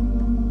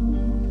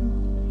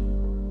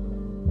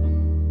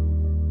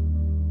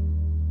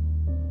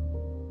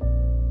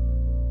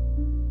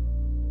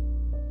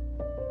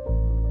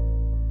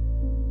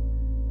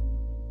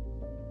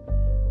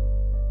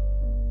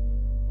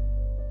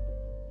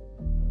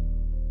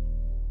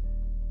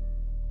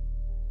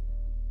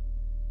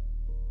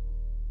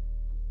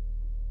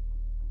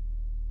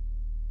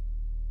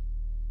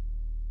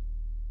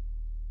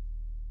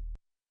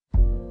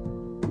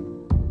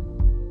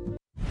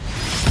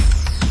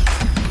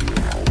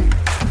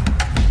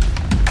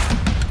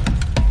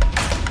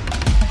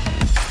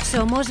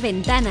 Somos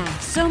ventana,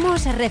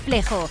 somos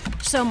reflejo,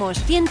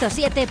 somos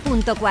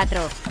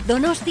 107.4,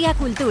 Donostia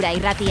Kultura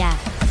Irratia.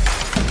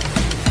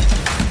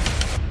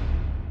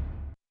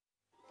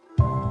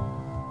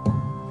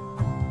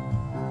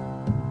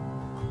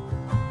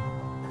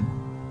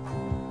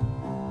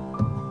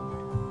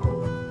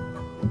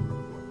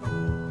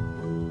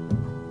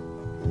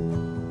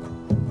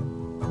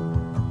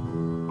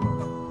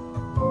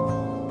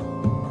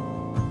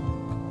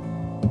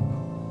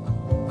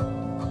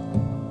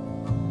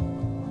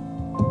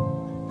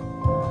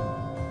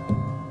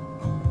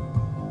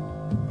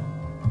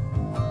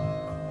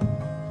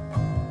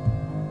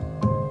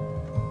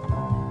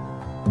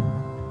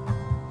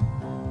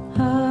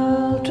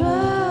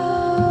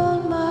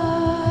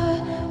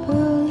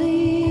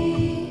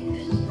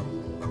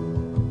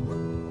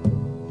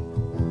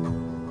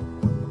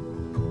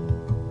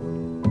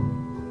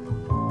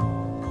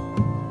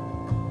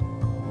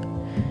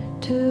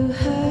 to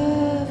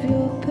have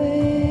your babies.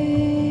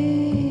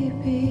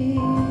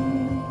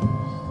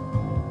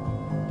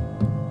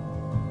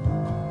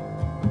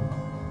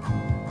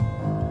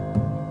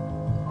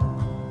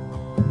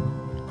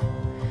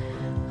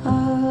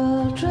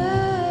 I'll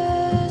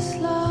dress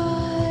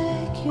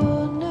like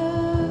your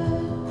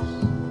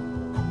nurse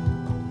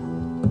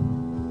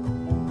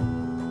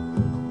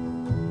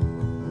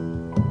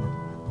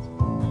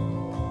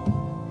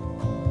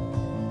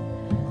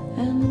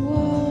and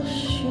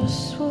wash your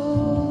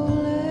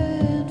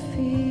swollen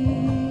feet.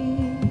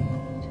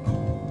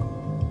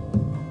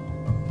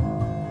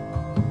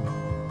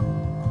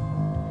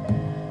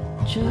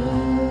 Just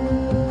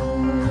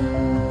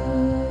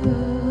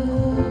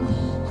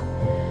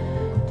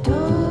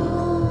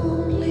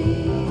don't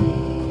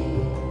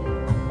leave.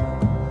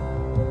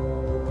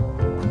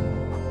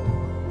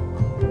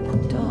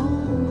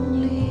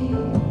 Don't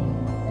leave.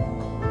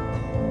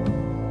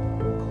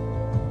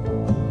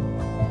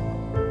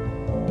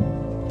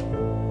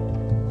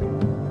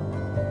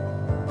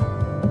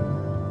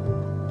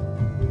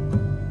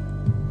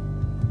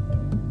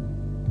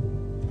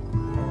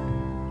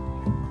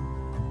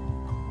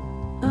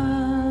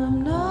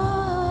 I'm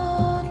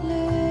not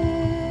living.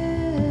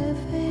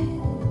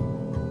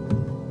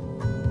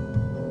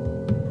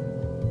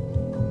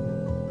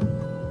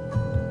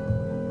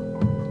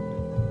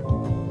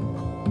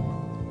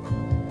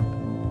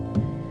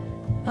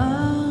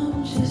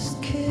 I'm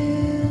just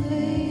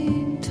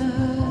killing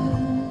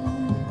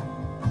time.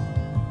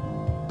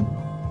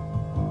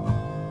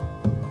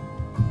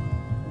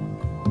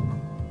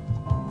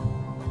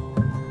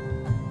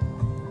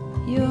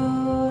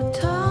 Your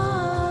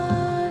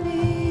tiny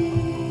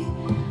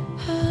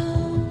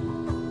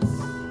hands,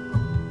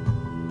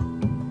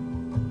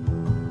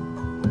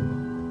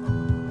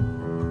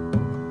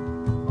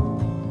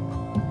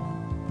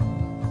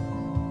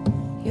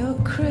 your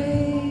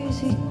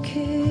crazy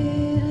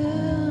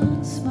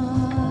kitten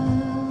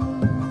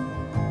smile,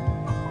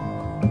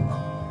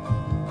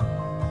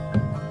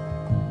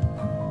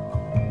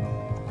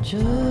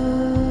 just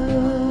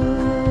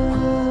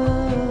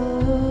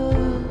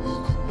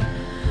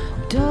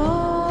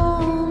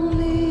don't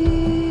leave.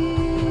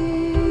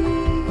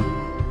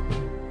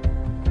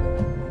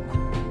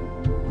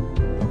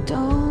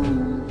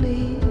 Don't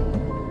leave.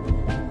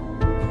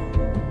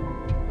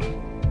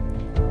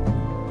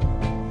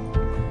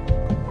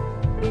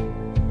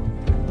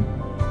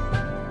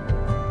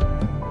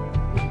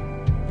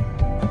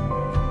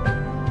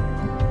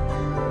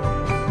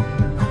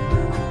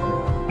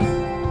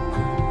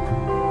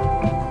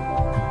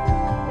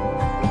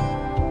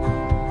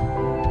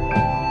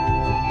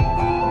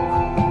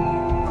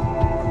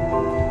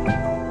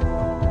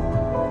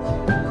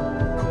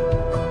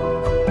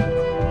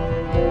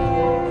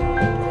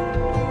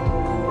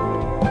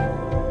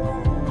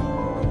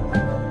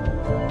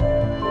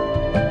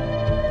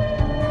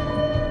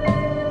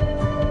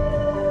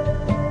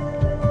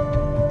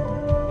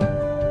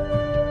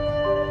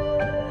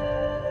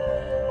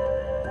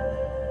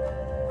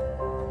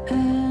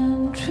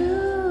 And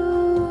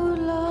true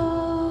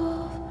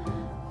love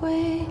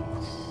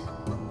waits.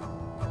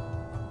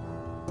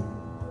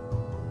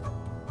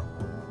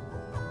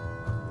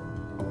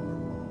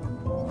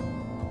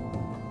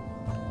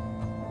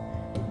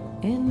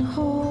 In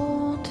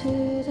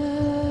haunted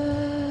attics.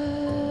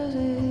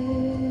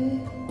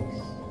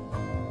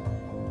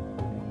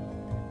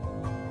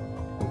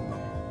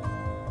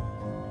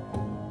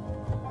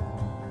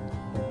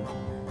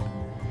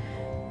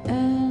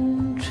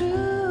 And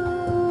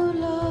true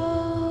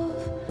love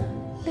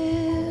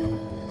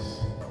lives.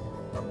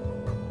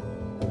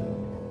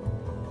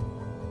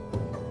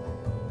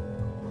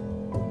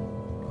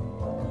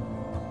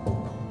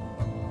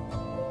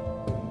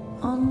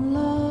 On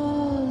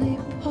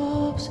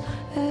lollipops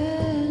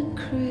and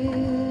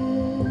crisps.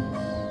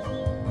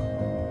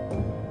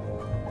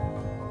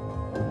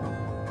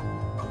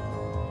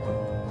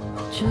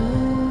 Just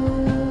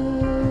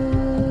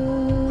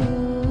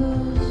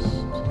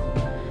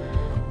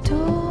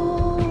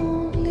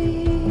don't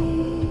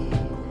leave.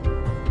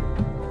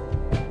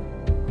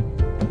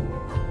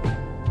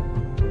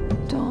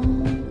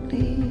 Don't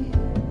leave.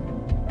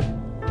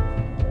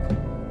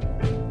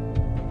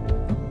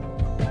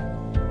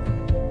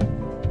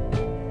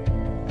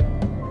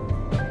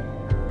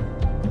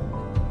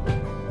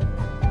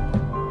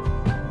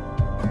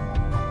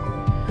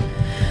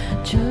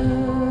 Just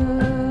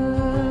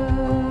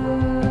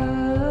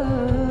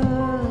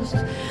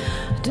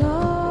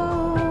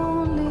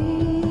don't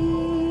leave.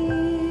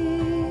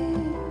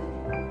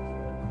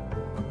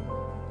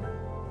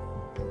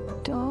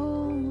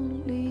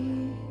 Don't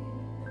leave.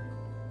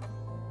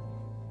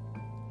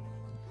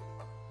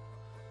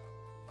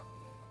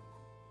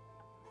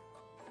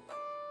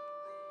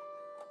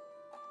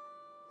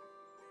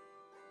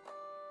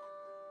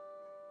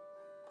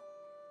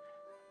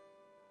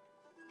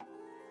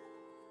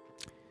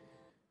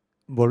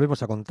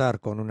 Volvemos a contar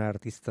con una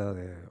artista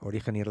de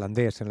origen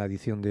irlandés en la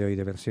edición de hoy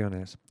de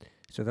versiones.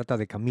 Se trata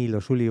de Camille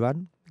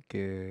O'Sullivan,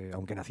 que,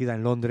 aunque nacida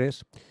en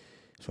Londres,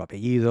 Su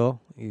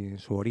apellido y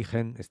su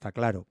origen está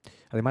claro.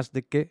 Además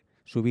de que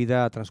su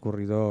vida ha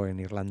transcurrido en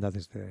Irlanda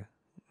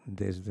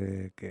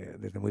desde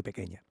muy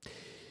pequeña.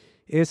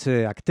 Es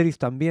actriz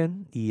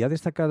también y ha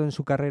destacado en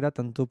su carrera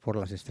tanto por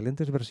las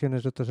excelentes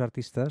versiones de otros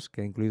artistas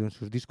que ha incluido en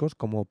sus discos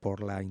como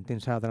por la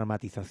intensa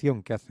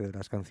dramatización que hace de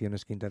las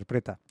canciones que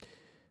interpreta.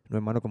 No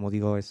en vano, como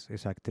digo,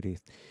 es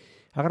actriz.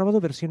 Ha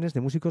grabado versiones de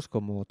músicos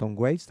como Tom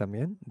Waits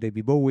también,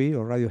 David Bowie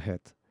o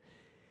Radiohead.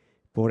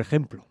 Por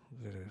ejemplo,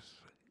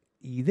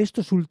 y de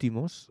estos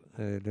últimos,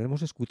 lo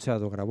hemos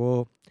escuchado,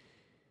 grabó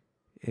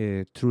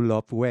True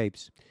Love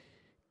Waves,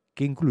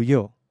 que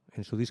incluyó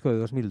en su disco de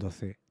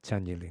 2012,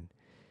 Changeling.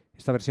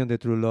 Esta versión de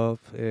True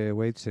Love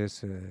Waves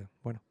es,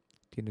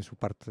 tiene su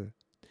parte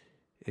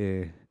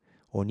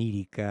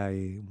onírica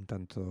y un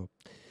tanto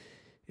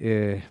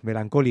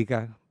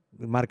melancólica,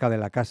 marca de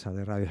la casa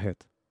de Radiohead.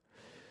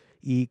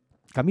 Y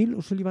Camille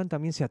O'Sullivan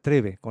también se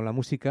atreve con la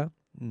música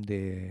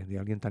de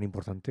alguien tan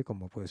importante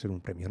como puede ser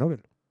un premio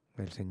Nobel,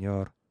 el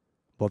señor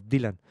Bob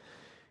Dylan.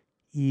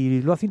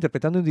 Y lo hace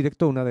interpretando en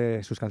directo una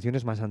de sus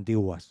canciones más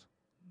antiguas,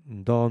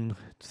 Don't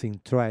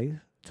Think Twice,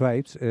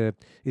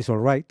 It's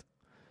Alright,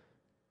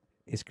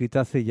 escrita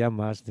hace ya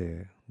más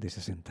de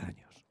 60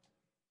 años.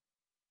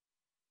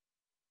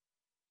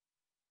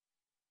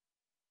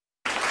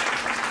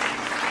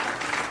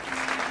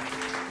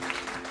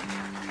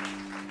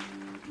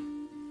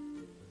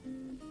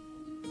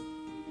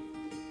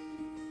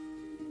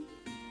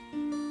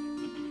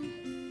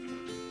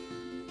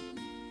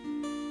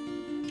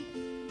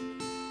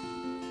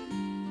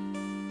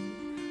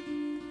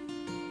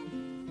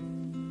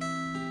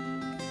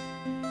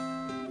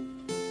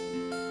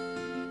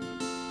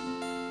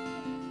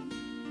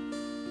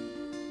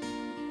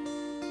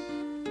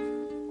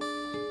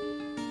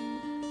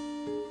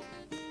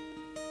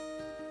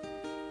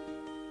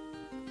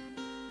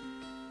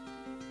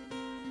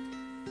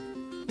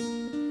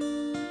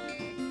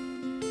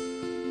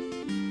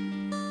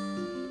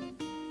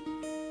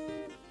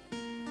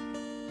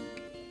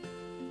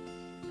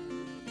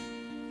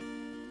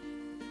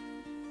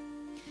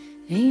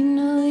 Ain't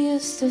no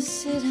use to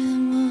sit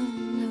and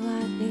wonder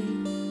why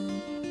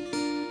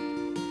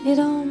it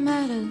don't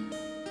matter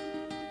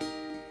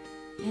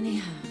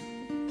anyhow.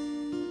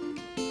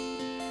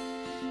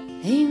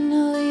 Ain't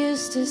no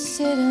use to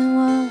sit and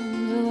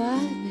wonder why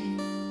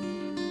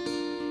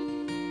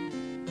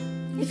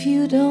if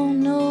you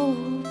don't know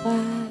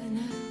by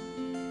now.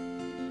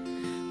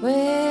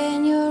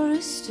 When your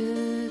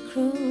rooster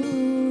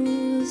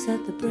crows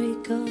at the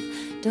break of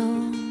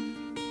dawn,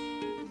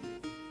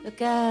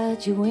 look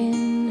out your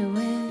window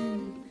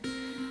when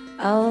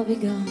I'll be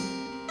gone.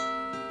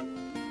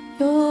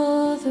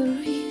 You're the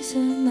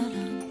reason that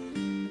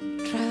I'm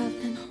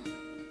traveling on.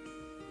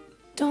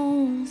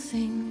 Don't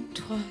think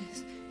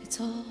twice,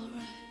 it's alright.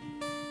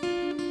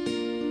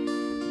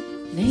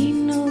 It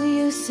ain't no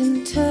use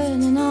in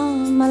turning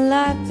on my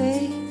light,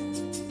 babe.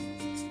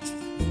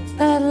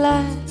 That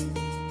light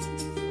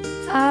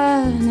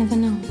I never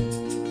know.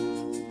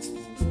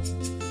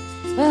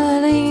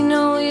 Well, ain't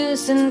no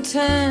use in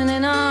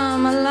turning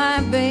on my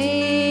light,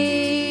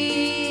 babe.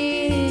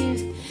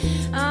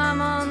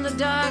 I'm on the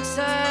dark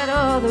side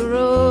of the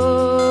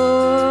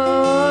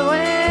road.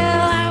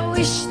 Well, I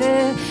wish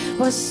there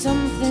was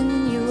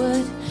something you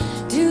would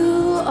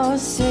do or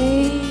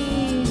say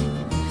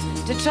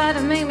to try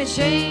to make me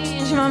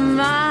change my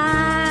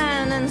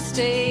mind and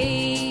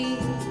stay.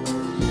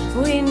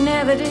 We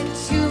never did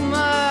too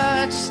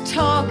much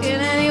talking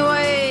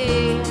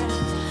anyway.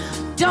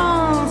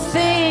 Don't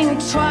think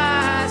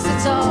twice,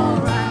 it's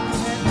alright.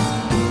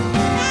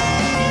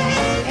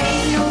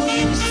 Ain't no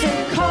use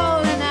in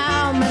calling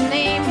out my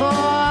name,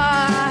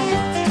 boy,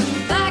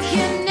 like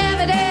you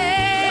never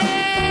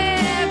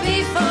did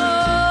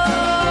before.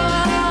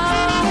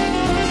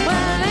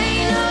 Well,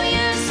 ain't no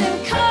use in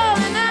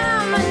calling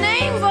out my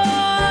name,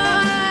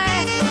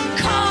 boy,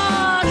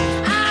 'cause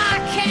I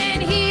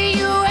can't hear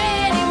you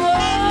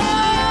anymore.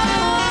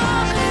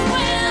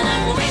 When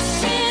I'm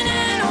wishing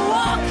and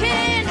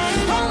walking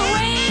all the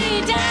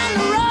way down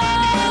the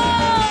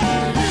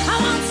road,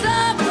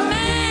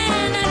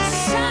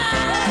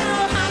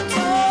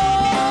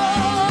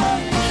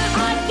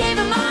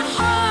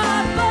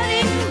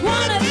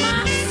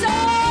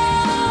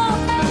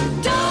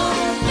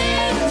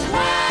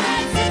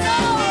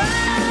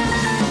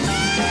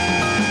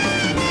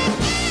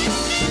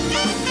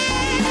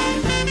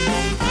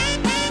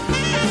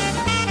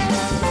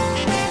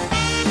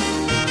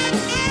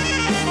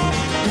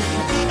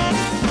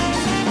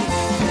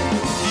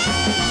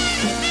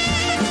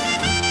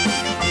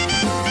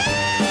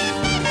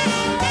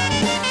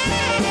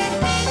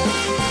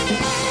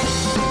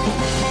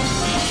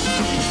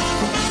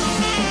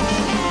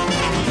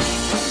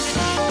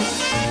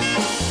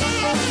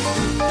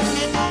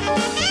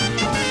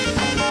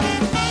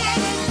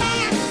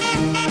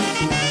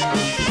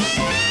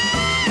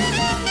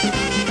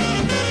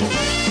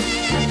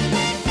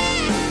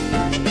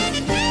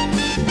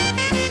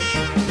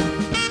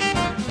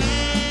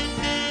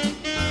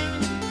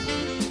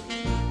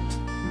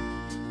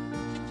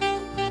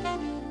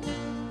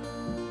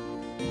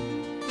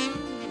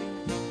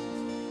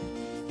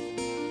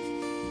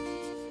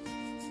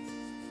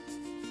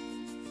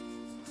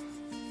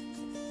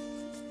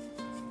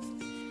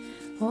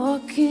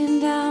 Walking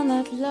down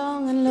that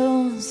long and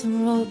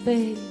lonesome road,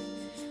 babe,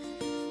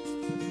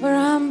 where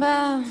I'm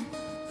bound,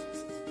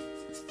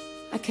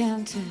 I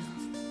can't tell.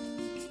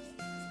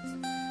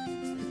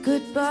 The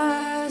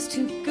goodbye's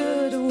too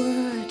good a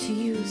word to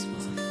use,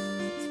 boy,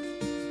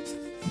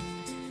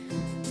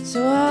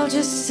 so I'll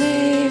just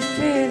say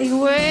fare thee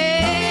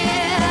well.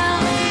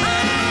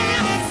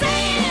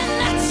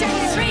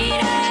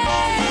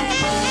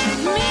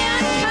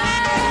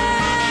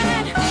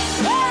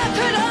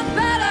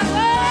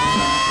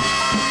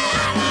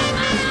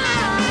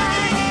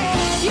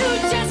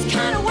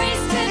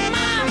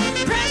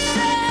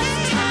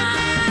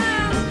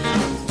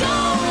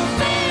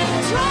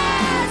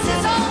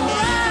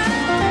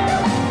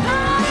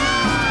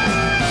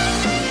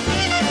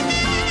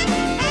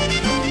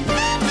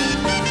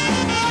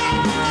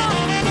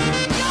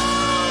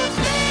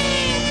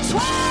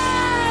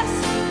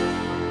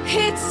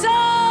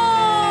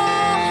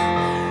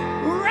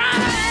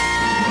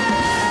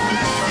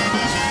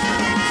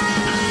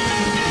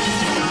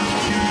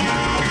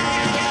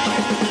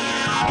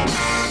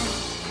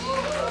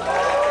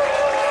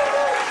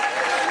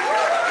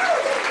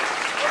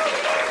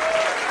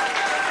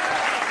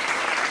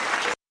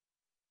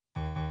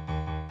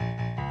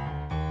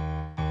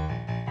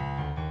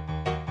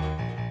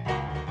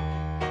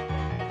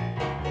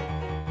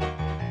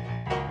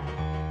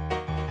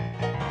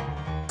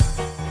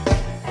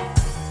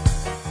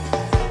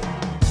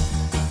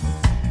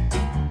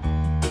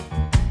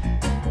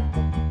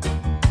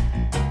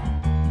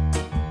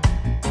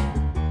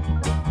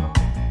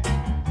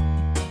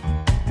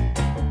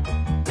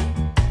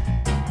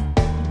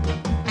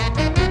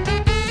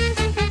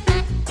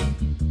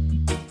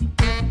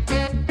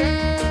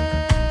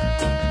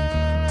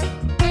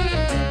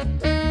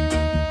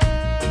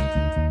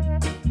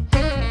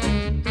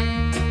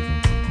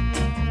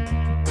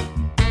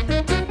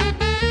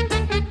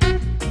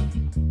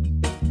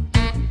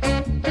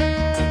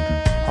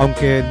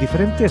 Aunque en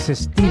diferentes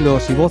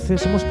estilos y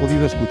voces hemos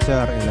podido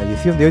escuchar en la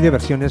edición de hoy de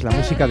versiones la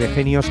música de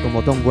genios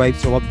como Tom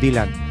Waits o Bob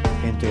Dylan,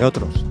 entre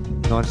otros,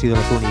 no han sido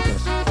los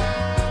únicos.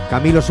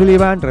 Camilo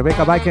Sullivan,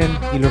 Rebecca Bacon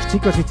y los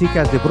chicos y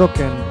chicas de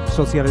Broken,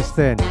 Social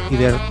Scene y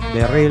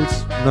de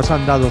Rails nos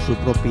han dado su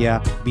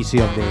propia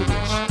visión de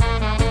ellos.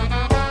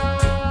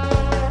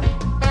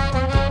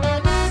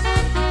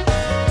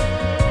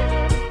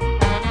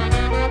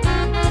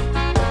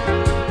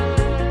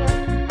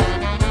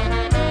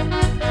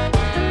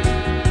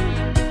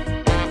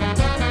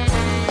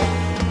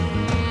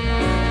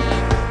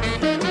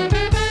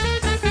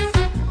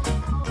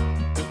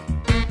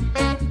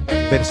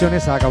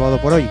 Versiones ha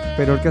acabado por hoy,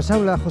 pero el que os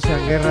habla, José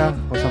Anguerra,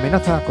 os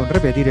amenaza con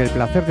repetir el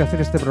placer de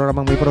hacer este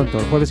programa muy pronto,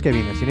 el jueves que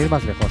viene, sin ir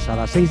más lejos, a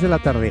las 6 de la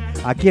tarde,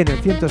 aquí en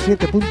el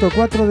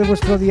 107.4 de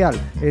vuestro dial,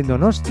 en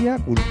Donostia,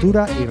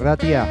 Kultura y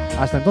Ratia.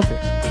 Hasta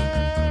entonces.